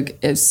at Vogue,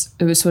 it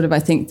was sort of, I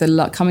think,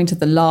 coming to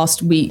the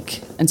last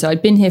week. And so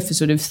I'd been here for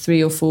sort of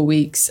 3 or 4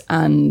 weeks,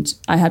 and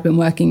I had been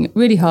working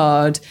really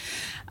hard.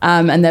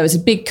 And there was a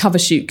big cover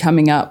shoot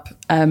coming up,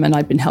 and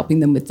I'd been helping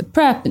them with the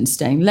prep and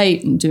staying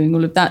late and doing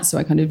all of that. So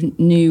I kind of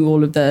knew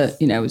all of the,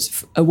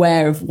 was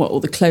aware of all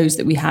the clothes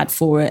that we had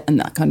for it and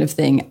that kind of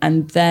thing.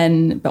 And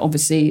then, but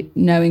obviously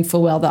knowing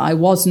full well that I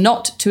was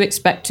not to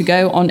expect to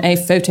go on a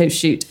photo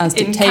shoot as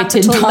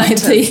dictated by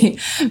the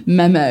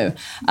memo.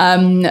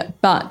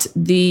 But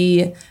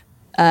the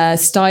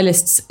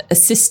stylist's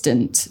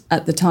assistant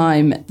at the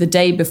time, the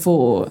day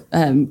before,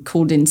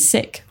 called in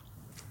sick.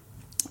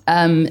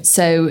 And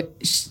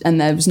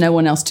there was no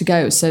one else to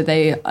go, so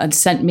they had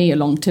sent me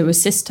along to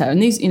assist her.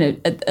 And these,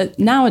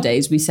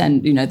 nowadays we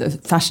send, the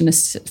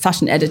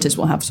fashion editors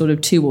will have sort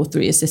of 2 or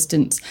 3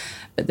 assistants,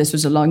 but this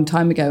was a long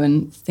time ago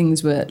and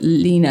things were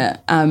leaner.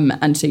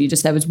 And so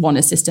there was one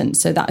assistant.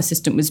 So that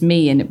assistant was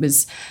me, and it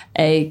was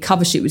a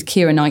cover shoot with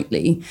Keira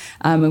Knightley,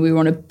 and we were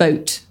on a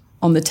boat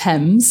on the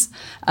Thames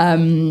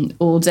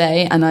all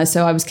day. And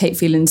so I was Kate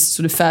Phelan's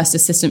sort of first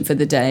assistant for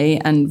the day,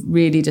 and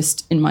really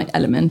just in my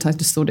element. I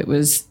just thought it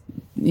was,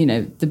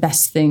 the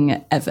best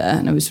thing ever.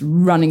 And I was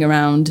running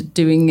around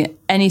doing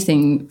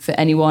anything for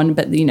anyone.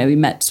 But, we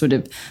met sort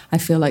of, I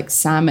feel like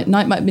Sam at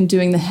night might have been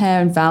doing the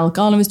hair and Val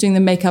Garland was doing the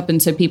makeup.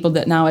 And so people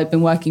that now I've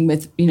been working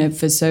with,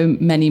 for so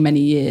many, many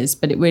years.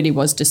 But it really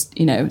was just,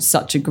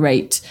 such a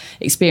great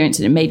experience.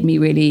 And it made me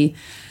really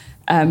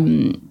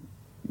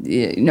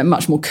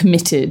much more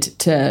committed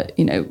to,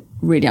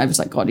 really, I was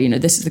like, God,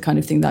 this is the kind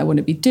of thing that I want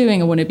to be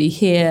doing. I want to be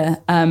here.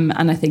 And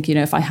I think,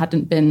 if I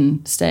hadn't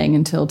been staying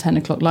until 10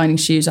 o'clock lining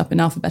shoes up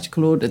in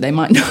alphabetical order, they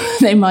might not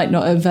have. You might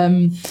not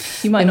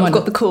have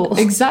got the call.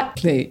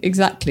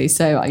 Exactly.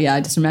 So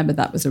I just remember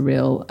that was I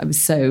was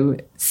so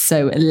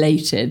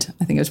elated.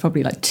 I think it was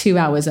probably like 2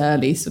 hours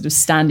early, sort of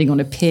standing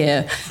on a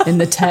pier in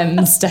the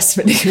Thames,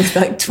 desperately with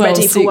like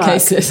 12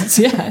 suitcases.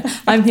 Yeah,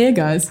 I'm here,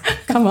 guys.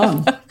 Come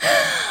on.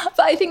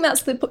 But I think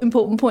that's the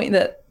important point,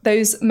 that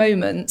those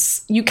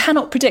moments, you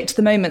cannot predict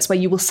the moments where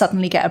you will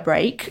suddenly get a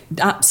break.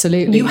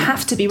 Absolutely. You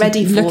have to be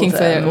ready for looking them.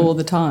 for it all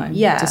the time.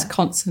 Yeah. Just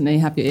constantly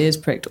have your ears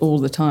pricked all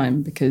the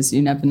time, because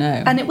you never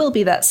know. And it will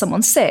be that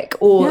someone's sick,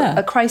 or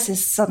a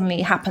crisis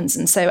suddenly happens,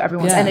 and so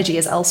everyone's energy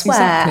is elsewhere,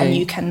 and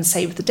you can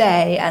save the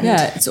day. And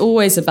it's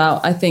always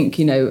about, I think,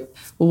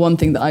 one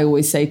thing that I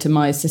always say to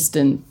my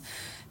assistant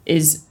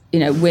is,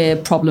 we're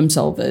problem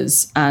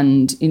solvers,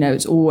 and,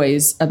 it's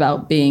always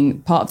about being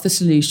part of the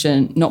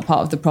solution, not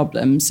part of the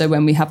problem. So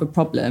when we have a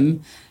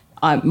problem,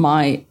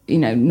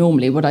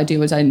 normally what I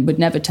do is I would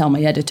never tell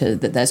my editor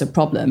that there's a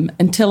problem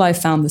until I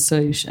found the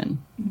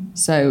solution.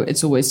 So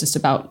it's always just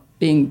about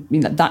being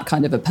that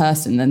kind of a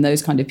person. And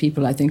those kind of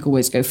people, I think,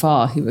 always go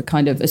far, who are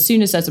kind of, as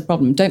soon as there's a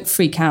problem, don't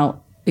freak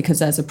out because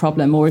there's a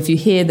problem. Or if you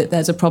hear that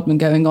there's a problem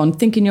going on,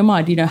 think in your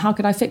mind, how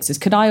could I fix this?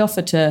 Could I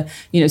offer to,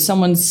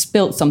 someone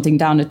spilt something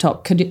down the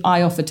top, could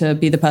I offer to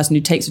be the person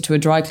who takes it to a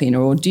dry cleaner?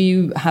 Or do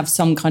you have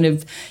some kind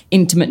of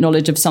intimate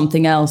knowledge of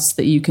something else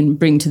that you can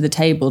bring to the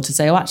table to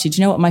say, oh, actually,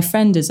 do you know what? My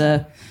friend is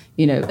a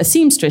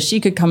seamstress, she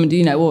could come and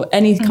do, or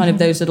any kind of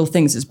those little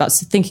things. It's about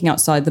thinking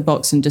outside the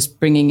box and just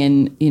bringing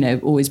in,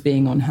 always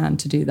being on hand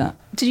to do that.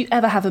 Did you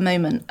ever have a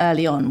moment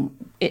early on,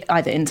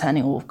 either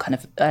interning or kind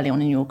of early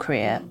on in your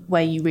career,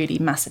 where you really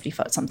massively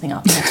fucked something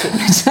up?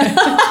 Because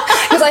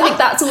I think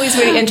that's always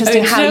really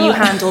interesting, how you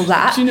handle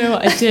that. Do you know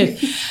what I did?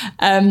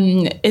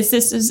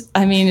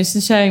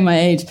 It's showing my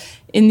age.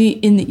 In the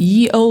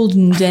ye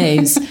olden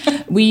days,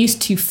 we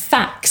used to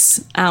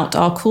fax out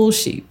our call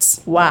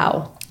sheets.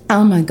 Wow.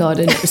 Oh my God,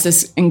 and it was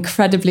this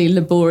incredibly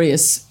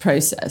laborious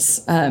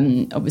process,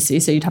 obviously.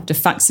 So you'd have to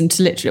fax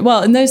into literally,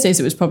 well, in those days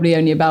it was probably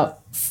only about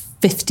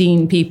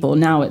 15 people.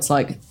 Now it's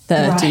like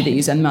 30 that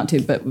you send them out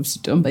to, but it was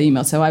done by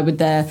email. So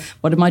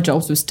one of my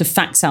jobs was to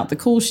fax out the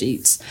call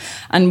sheets.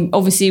 And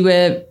obviously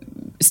we're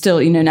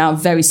still, now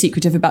very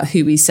secretive about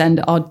who we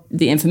send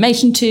the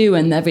information to,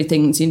 and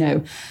everything's,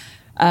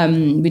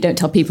 we don't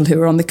tell people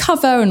who are on the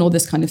cover and all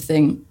this kind of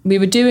thing. We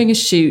were doing a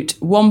shoot.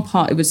 One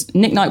part, it was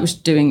Nick Knight was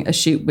doing a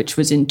shoot which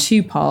was in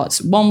two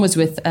parts. One was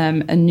with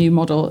a new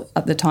model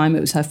at the time.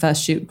 It was her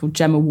first shoot, called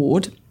Gemma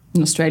Ward,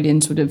 an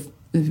Australian sort of,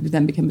 who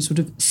then became a sort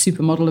of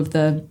supermodel of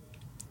the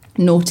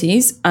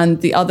noughties.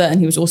 And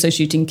he was also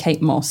shooting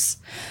Kate Moss.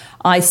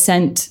 I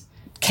sent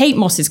Kate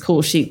Moss's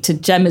call sheet to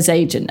Gemma's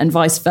agent and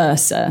vice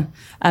versa,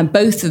 and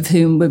both of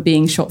whom were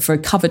being shot for a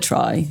cover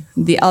try.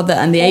 The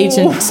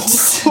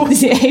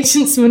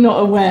agents were not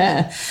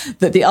aware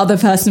that the other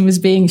person was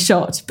being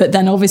shot, but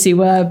then obviously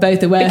were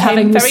both aware,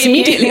 having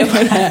received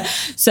it.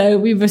 So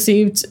we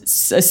received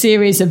a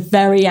series of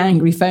very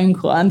angry phone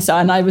calls,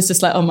 and I was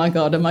just like, oh my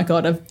God,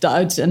 I've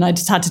died. And I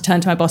just had to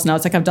turn to my boss, and I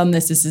was like, I've done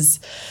this.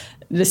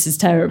 This is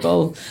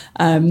terrible.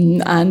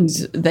 And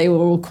they were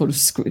all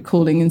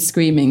calling and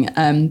screaming.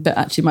 But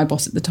actually my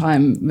boss at the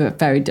time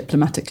very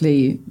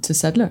diplomatically just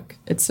said, look,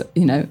 it's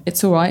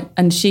all right.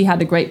 And she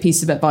had a great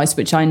piece of advice,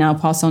 which I now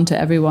pass on to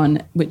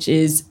everyone, which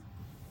is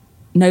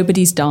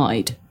nobody's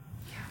died.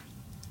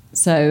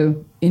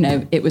 So,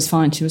 it was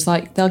fine. She was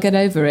like, they'll get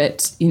over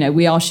it.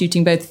 We are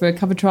shooting both for a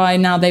cover try.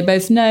 Now they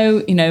both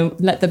know,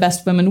 let the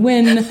best woman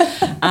win.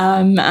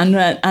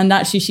 And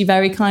actually she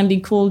very kindly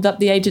called up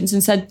the agents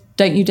and said,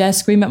 don't you dare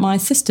scream at my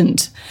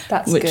assistant.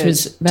 That's which good.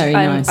 Was very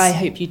nice. I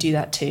hope you do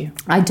that too.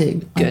 I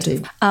do.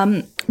 Good. I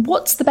do.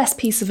 What's the best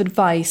piece of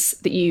advice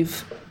that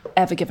you've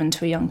ever given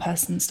to a young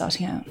person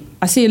starting out?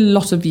 I see a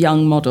lot of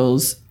young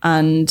models,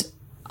 and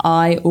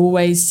I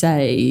always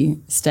say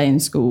stay in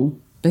school,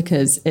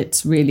 because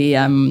it's really,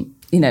 in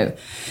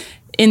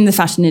the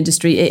fashion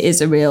industry,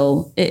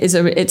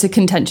 it's a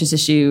contentious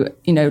issue.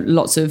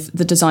 Lots of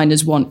the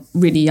designers want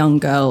really young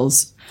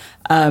girls,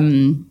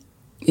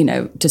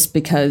 just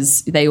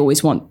because they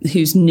always want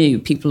who's new,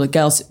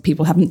 girls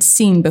people haven't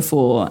seen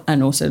before.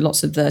 And also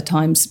lots of the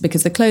times,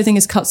 because the clothing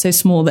is cut so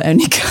small that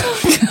only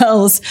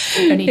girls.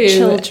 Only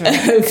children.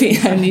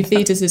 Only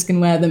fetuses can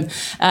wear them.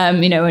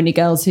 Only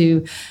girls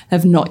who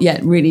have not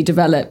yet really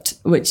developed,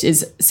 which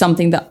is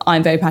something that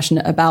I'm very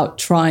passionate about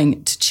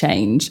trying to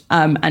change.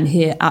 And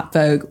here at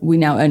Vogue, we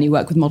now only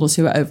work with models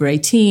who are over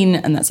 18,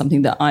 and that's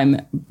something that I'm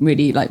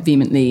really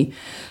vehemently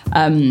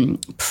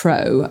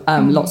pro.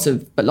 Lots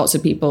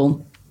of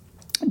people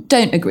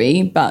don't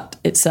agree, but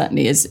it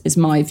certainly is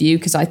my view,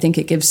 because I think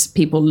it gives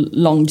people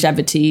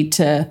longevity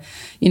to,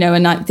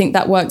 and I think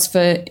that works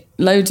for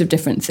loads of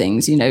different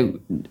things.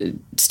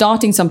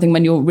 Starting something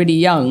when you're really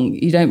young,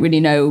 you don't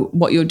really know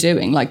what you're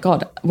doing. Like,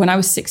 God, when I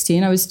was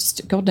 16, I was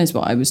just, God knows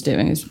what I was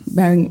doing. I was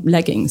wearing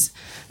leggings,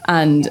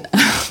 and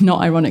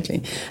not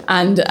ironically.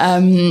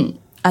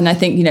 And I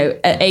think,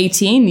 at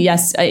 18,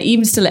 yes,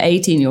 even still at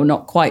 18, you're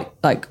not quite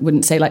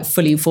wouldn't say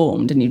fully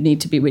formed, and you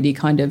need to be really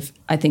kind of,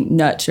 I think,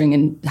 nurturing.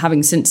 And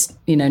having since,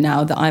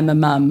 now that I'm a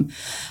mum,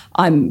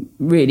 I'm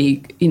really,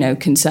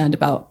 concerned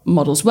about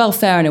models'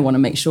 welfare, and I want to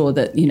make sure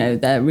that,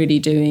 they're really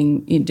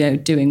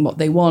doing what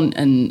they want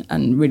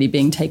and really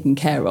being taken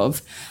care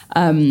of.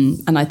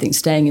 And I think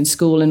staying in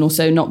school, and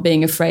also not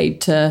being afraid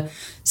to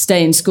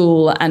stay in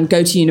school and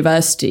go to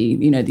university.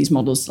 These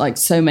models,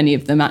 so many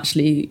of them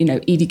actually,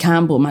 Edie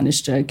Campbell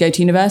managed to go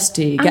to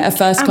university, get a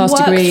first class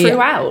degree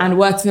and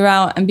work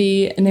throughout and be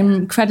an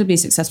incredibly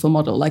successful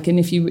model. And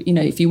if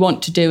you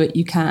want to do it,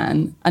 you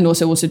can. And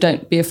also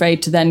don't be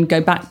afraid to then go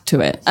back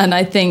to it. And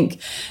I think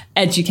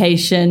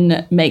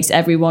education makes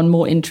everyone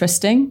more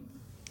interesting,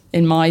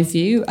 in my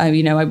view.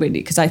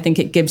 Because I think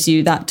it gives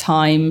you that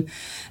time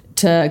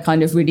to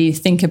kind of really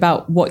think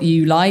about what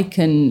you like,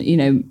 and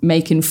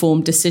make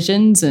informed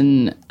decisions,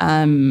 and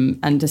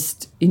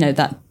just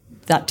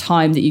that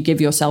time that you give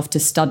yourself to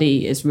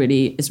study is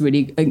really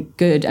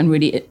good and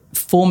really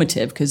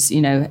formative, because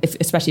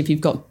especially if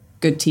you've got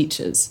good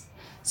teachers.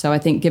 So I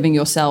think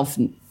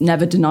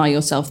never deny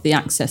yourself the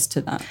access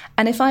to that.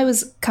 And if I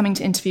was coming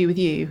to interview with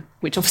you,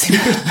 which obviously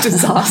would be a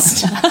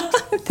disaster,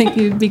 I think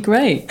you'd be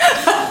great.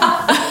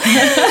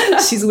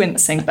 She's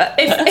wincing. But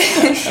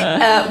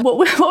what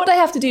would I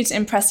have to do to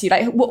impress you?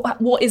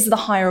 What is the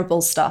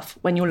hireable stuff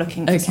when you're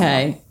looking for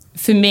someone?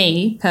 For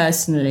me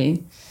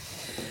personally,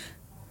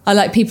 I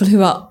like people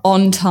who are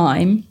on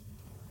time.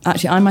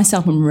 Actually, I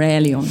myself am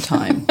rarely on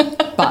time,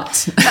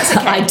 but that's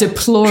okay. I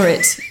deplore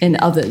it in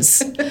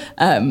others.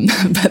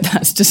 But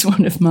that's just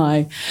one of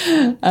my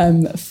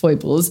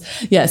foibles.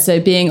 Yeah, so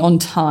being on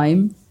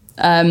time.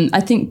 I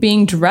think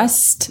being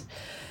dressed,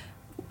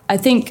 I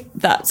think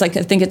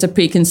it's a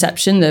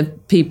preconception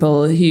of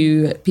people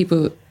who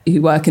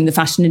work in the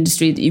fashion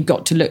industry, that you've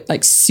got to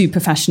look super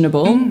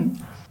fashionable.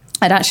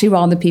 I'd actually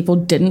rather people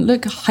didn't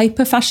look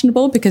hyper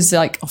fashionable, because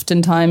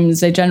oftentimes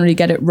they generally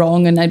get it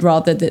wrong, and I'd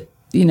rather that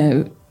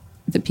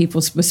that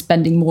people were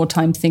spending more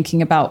time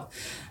thinking about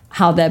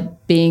how they're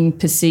being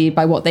perceived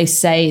by what they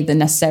say, than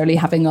necessarily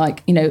having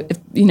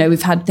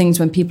we've had things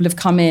when people have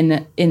come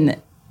in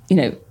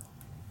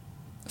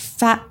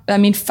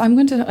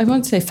I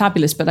won't say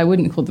fabulous, but I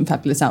wouldn't call them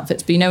fabulous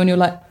outfits. But when you're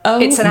like, oh,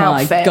 it's an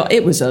outfit. God,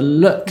 it was a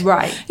look,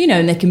 right?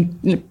 And they can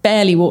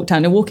barely walk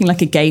down. They're walking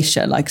like a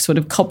geisha, sort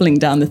of cobbling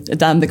down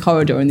the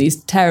corridor in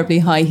these terribly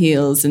high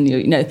heels, and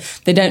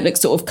they don't look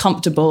sort of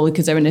comfortable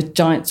because they're in a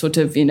giant sort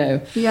of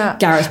Gareth Pugh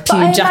jacket. But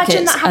I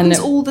imagine that happens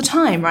all the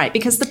time, right?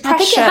 Because the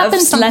pressure of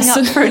something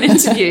up for an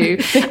interview.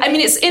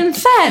 It's in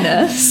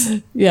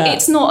fairness,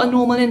 it's not a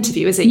normal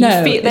interview, is it?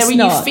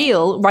 You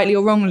feel rightly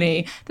or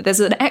wrongly that there's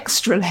an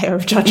extra layer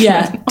of judgment.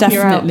 Yeah,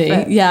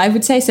 definitely. Yeah, I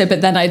would say so.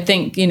 But then I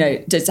think,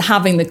 just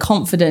having the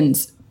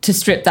confidence to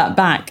strip that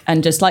back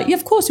and just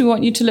of course we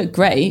want you to look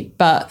great,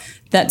 but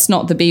that's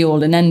not the be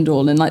all and end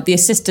all. And the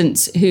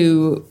assistants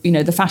who,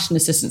 the fashion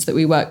assistants that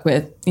we work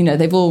with,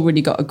 they've all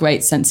really got a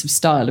great sense of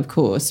style, of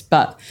course,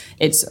 but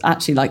it's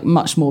actually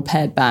much more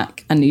pared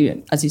back. And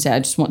as you say, I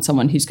just want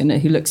someone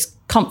who looks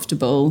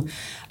comfortable,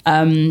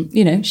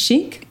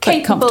 chic,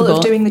 capable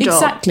of doing the job.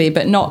 Exactly,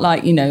 but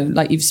not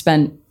you've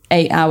spent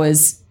 8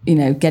 hours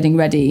getting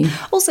ready.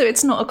 Also,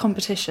 it's not a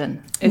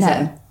competition, is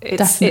it?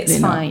 It's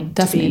fine.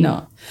 Definitely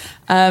not.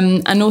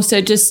 And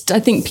also just, I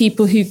think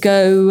people who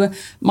go,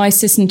 my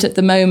assistant at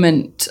the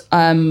moment,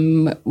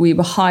 we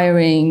were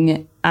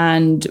hiring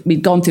and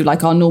we'd gone through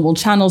our normal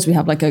channels. We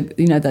have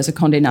there's a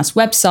Condé Nast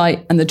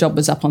website and the job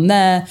was up on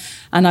there.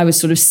 And I was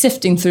sort of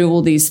sifting through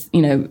all these,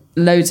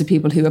 loads of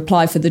people who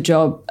apply for the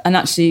job. And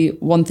actually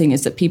one thing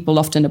is that people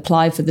often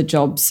apply for the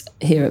jobs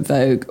here at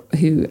Vogue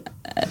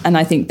and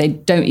I think they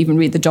don't even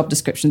read the job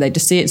description. They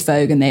just see it's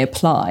Vogue and they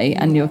apply.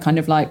 And you're kind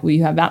of well,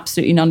 you have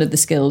absolutely none of the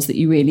skills that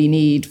you really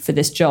need for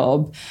this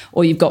job,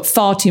 or you've got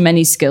far too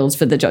many skills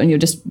for the job. And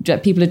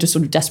people are just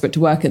sort of desperate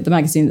to work at the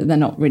magazine that they're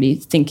not really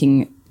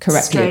thinking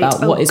correctly about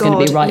what is going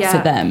to be right for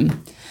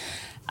them.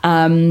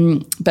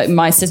 But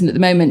my assistant at the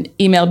moment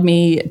emailed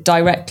me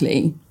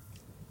directly.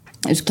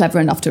 It was clever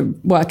enough to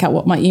work out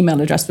what my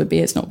email address would be.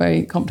 It's not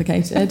very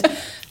complicated.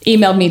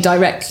 Emailed me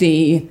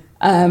directly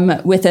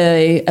with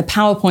a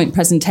PowerPoint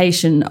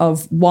presentation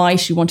of why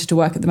she wanted to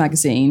work at the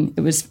magazine.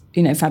 It was,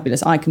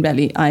 fabulous.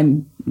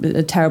 I'm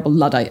a terrible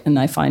Luddite, and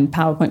I find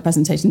PowerPoint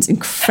presentations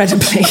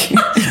incredibly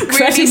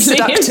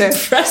seductive.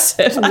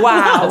 Impressive.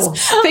 Wow.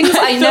 Things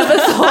I never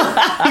thought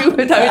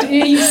I would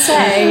hear you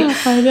say.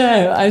 I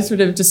know. I was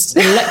sort of just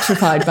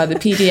electrified by the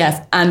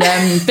PDF. And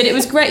but it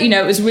was great.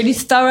 It was really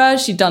thorough.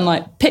 She'd done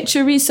like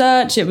picture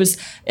research.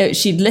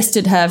 She'd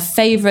listed her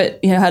favorite,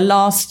 her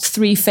last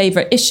 3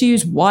 favorite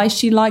issues, why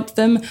she liked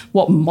them,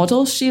 what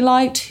models she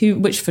liked,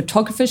 which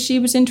photographers she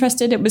was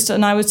interested.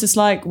 And I was just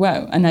like,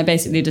 whoa. And I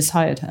basically just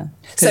hired her.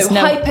 So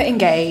hyper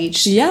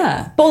engaged.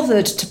 Yeah.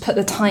 Bothered to put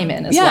the time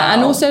in as well. Yeah,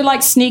 and also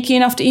like sneaky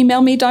enough to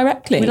email me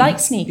directly. We like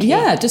sneaky.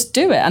 Yeah, just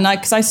do it. And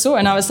because I saw it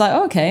and I was like,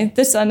 oh, okay,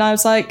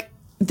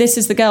 this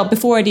is the girl.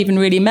 Before I'd even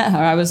really met her,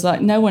 I was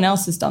like, no one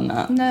else has done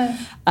that. No.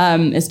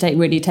 It's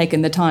really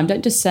taken the time.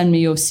 Don't just send me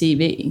your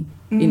CV,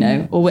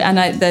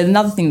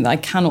 another thing that I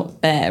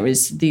cannot bear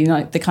is the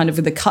kind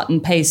of the cut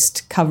and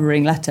paste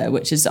covering letter,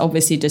 which is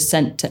obviously just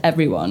sent to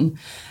everyone.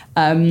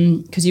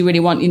 Because you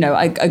really want,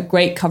 a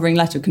great covering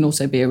letter can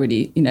also be a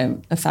really,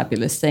 a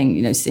fabulous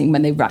thing, seeing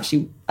when they've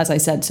actually, as I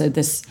said,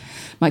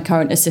 my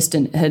current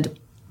assistant had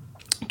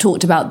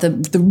talked about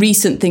the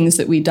recent things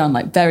that we'd done,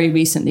 like very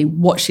recently,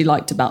 what she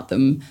liked about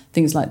them,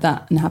 things like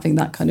that, and having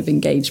that kind of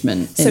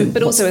engagement.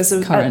 But also as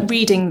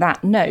reading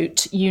that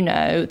note,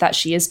 that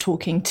she is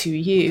talking to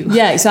you.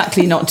 Yeah,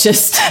 exactly, not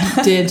just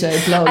Dear Jo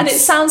blogs. And it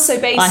sounds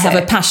so basic. I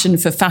have a passion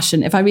for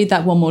fashion. If I read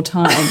that one more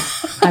time,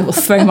 I will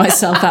throw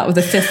myself out of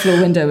the 5th floor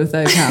window of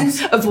Vogue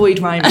House. Avoid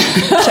rhyming,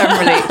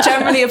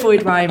 generally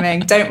avoid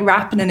rhyming. Don't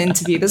rap in an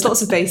interview. There's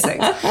lots of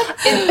basics.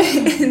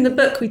 In the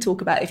book, we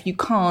talk about if you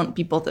can't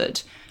be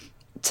bothered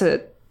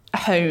to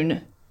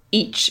hone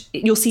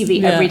your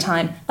CV every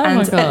time,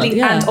 and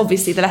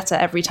obviously the letter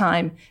every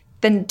time,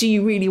 then do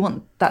you really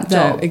want that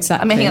job? No,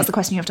 exactly. I think that's the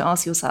question you have to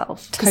ask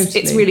yourself.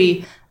 Totally. It's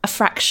really a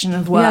fraction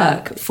of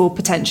work for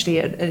potentially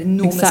an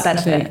enormous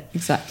benefit.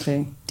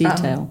 Exactly.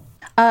 Detail.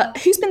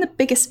 Who's been the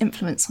biggest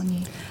influence on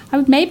you? I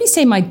would maybe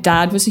say my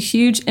dad was a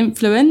huge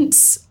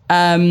influence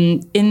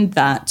in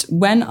that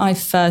when I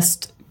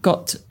first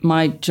got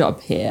my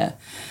job here,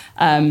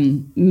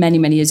 many,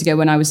 many years ago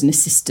when I was an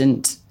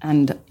assistant.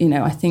 And,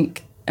 I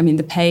think,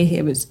 the pay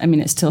here was,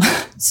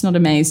 it's not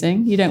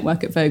amazing. You don't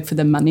work at Vogue for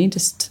the money,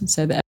 just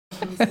so that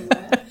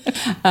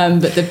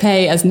but the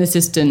pay as an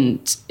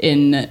assistant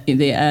in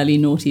the early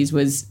noughties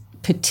was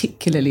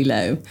particularly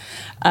low.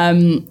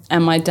 And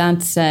my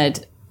dad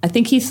said, I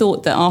think he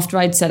thought that after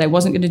I'd said I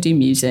wasn't going to do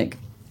music,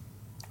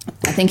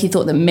 I think he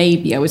thought that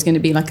maybe I was going to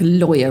be like a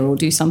lawyer or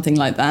do something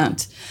like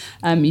that,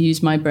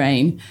 use my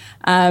brain.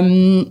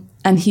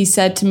 And he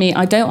said to me,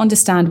 I don't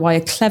understand why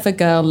a clever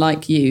girl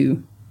like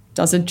you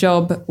does a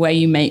job where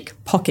you make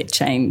pocket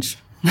change.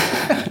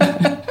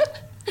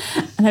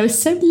 And I was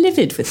so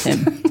livid with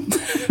him.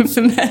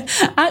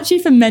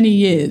 For many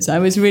years, I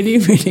was really,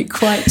 really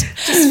quite...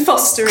 Just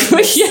fostering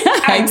this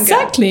anger.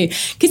 Exactly.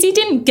 Because he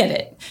didn't get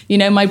it.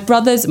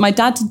 My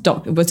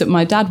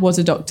dad was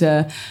a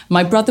doctor.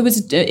 My brother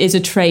is a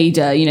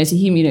trader, so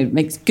he,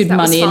 makes good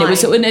money.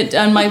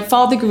 And my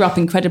father grew up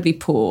incredibly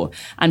poor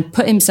and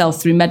put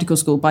himself through medical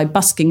school by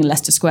busking in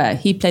Leicester Square.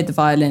 He played the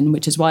violin,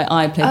 which is why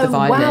I played the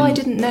violin. Wow, I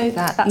didn't know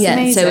that. That's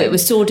amazing. So it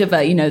was sort of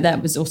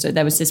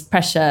there was this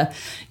pressure,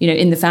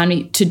 in the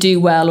family to do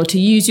well or to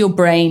use your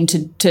brain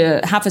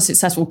to have a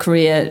successful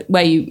career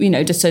where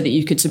you, just so that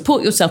you could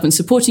support yourself and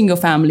supporting your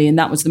family. And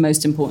that was the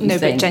most important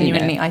thing. No, but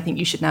genuinely, I think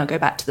you should now go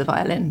back to the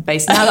violin.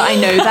 Based now that I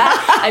know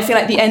that, I feel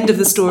like the end of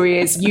the story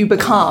is you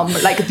become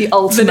like the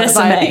ultimate Vanessa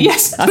violin. May.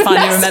 Yes, I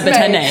finally remembered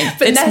her name.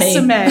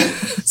 Vanessa May.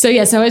 So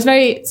I was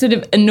very sort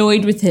of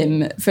annoyed with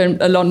him for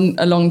a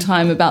long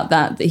time about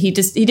that he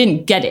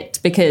didn't get it,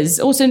 because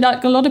also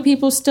like a lot of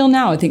people still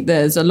now, I think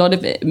there's a lot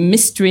of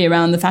mystery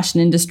around the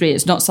fashion industry.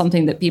 It's not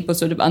something that people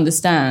sort of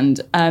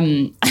understand.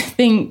 I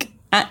think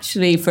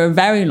actually for a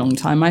very long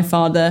time my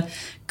father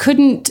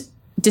couldn't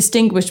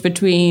distinguish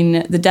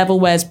between The Devil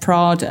Wears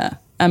Prada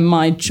and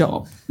my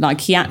job.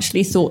 Like, he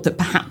actually thought that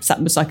perhaps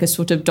that was like a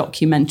sort of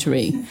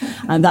documentary,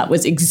 and that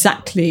was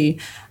exactly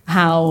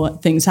how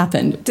things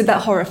happened. Did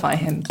that horrify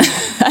him?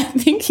 I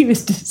think he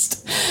was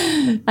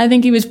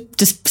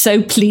just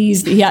so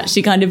pleased that he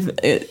actually kind of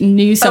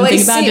knew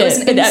something about it. It was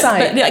an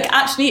insight. But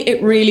actually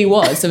it really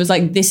was. It was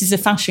like, this is a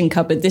fashion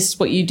cupboard. This is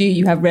what you do.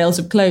 You have rails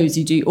of clothes.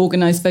 You do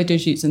organised photo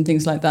shoots and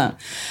things like that.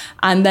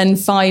 And then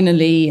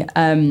finally,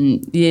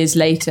 years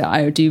later,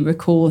 I do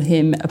recall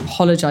him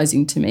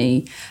apologising to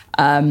me,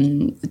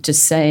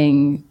 just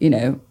saying,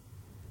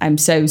 I'm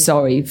so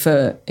sorry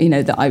for,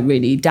 that I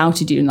really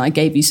doubted you and I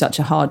gave you such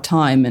a hard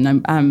time,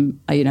 and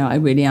I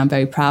really am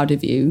very proud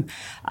of you.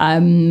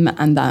 And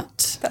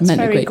that's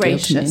meant a great deal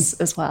to me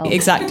as well.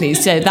 Exactly.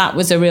 So that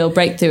was a real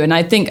breakthrough. And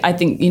I think,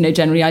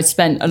 generally I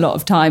spent a lot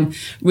of time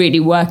really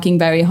working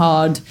very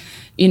hard,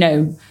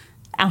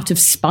 out of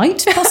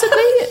spite,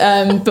 possibly,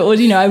 But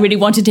you know, I really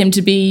wanted him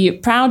to be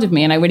proud of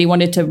me, and I really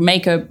wanted to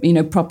make a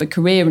proper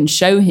career and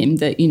show him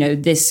that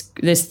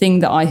this thing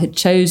that I had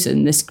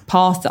chosen, this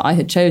path that I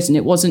had chosen,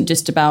 it wasn't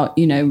just about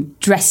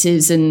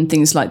dresses and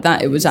things like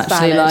that. It was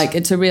actually like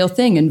it's a real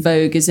thing, and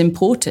Vogue is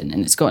important,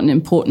 and it's got an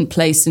important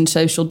place in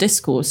social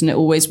discourse, and it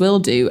always will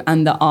do,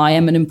 and that I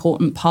am an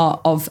important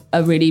part of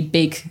a really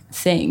big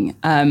thing.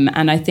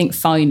 And I think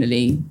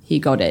finally he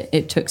got it.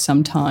 It took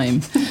some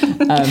time.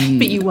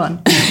 But you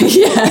won.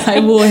 Yeah,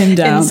 I wore him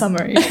down. In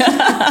summary.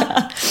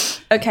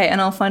 Okay, and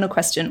our final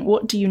question.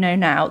 What do you know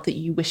now that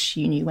you wish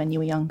you knew when you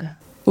were younger?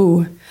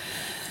 Ooh,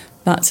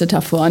 that's a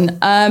tough one.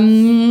 I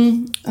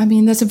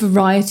mean, there's a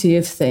variety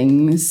of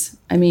things.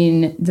 I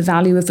mean, the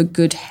value of a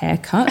good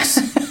haircut.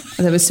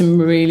 There were some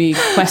really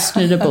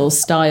questionable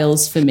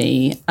styles for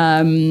me.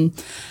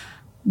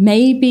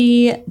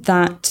 Maybe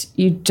that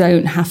you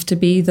don't have to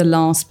be the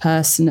last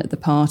person at the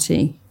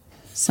party.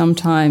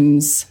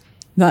 Sometimes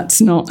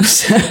that's not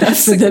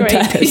That's for a the great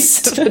best.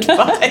 piece of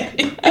advice.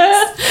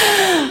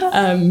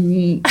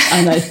 And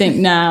I think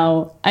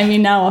now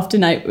after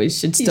night we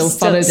should still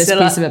follow this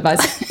piece of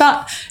advice.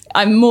 But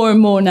I'm more and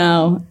more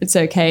now, it's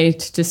okay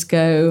to just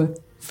go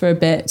for a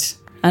bit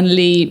and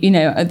leave,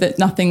 that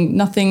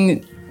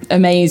nothing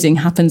amazing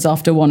happens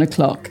after 1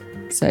 o'clock.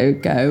 So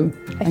go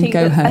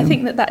home. I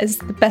think that is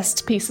the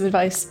best piece of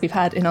advice we've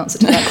had in answer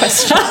to that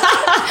question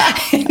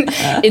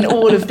in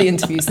all of the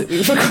interviews that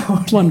we've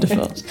recorded.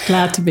 Wonderful.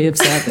 Glad to be of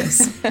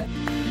service.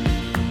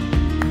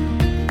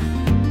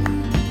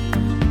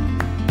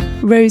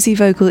 Rosie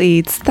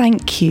Vogel-Eads,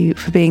 thank you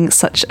for being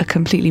such a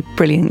completely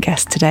brilliant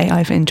guest today.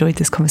 I've enjoyed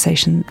this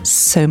conversation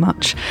so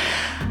much.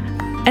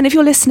 And if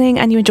you're listening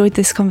and you enjoyed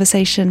this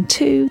conversation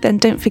too, then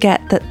don't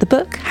forget that the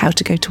book, How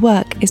to Go to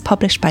Work, is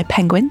published by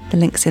Penguin. The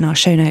link's in our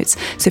show notes.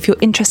 So if you're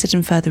interested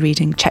in further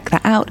reading, check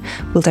that out.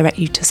 We'll direct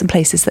you to some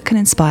places that can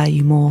inspire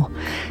you more.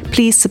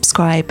 Please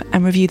subscribe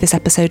and review this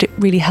episode. It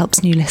really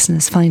helps new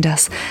listeners find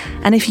us.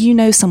 And if you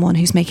know someone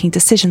who's making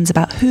decisions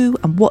about who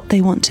and what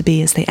they want to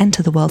be as they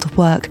enter the world of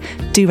work,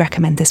 do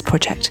recommend this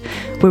project.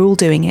 We're all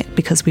doing it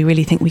because we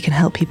really think we can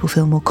help people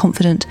feel more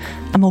confident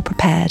and more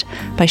prepared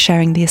by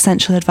sharing the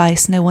essential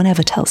advice no one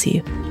ever tells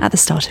you at the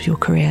start of your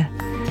career.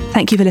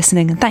 Thank you for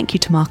listening, and thank you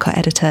to Mark, our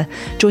editor.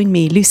 Join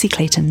me, Lucy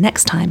Clayton,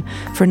 next time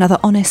for another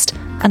honest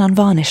and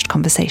unvarnished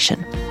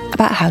conversation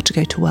about how to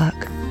go to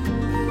work.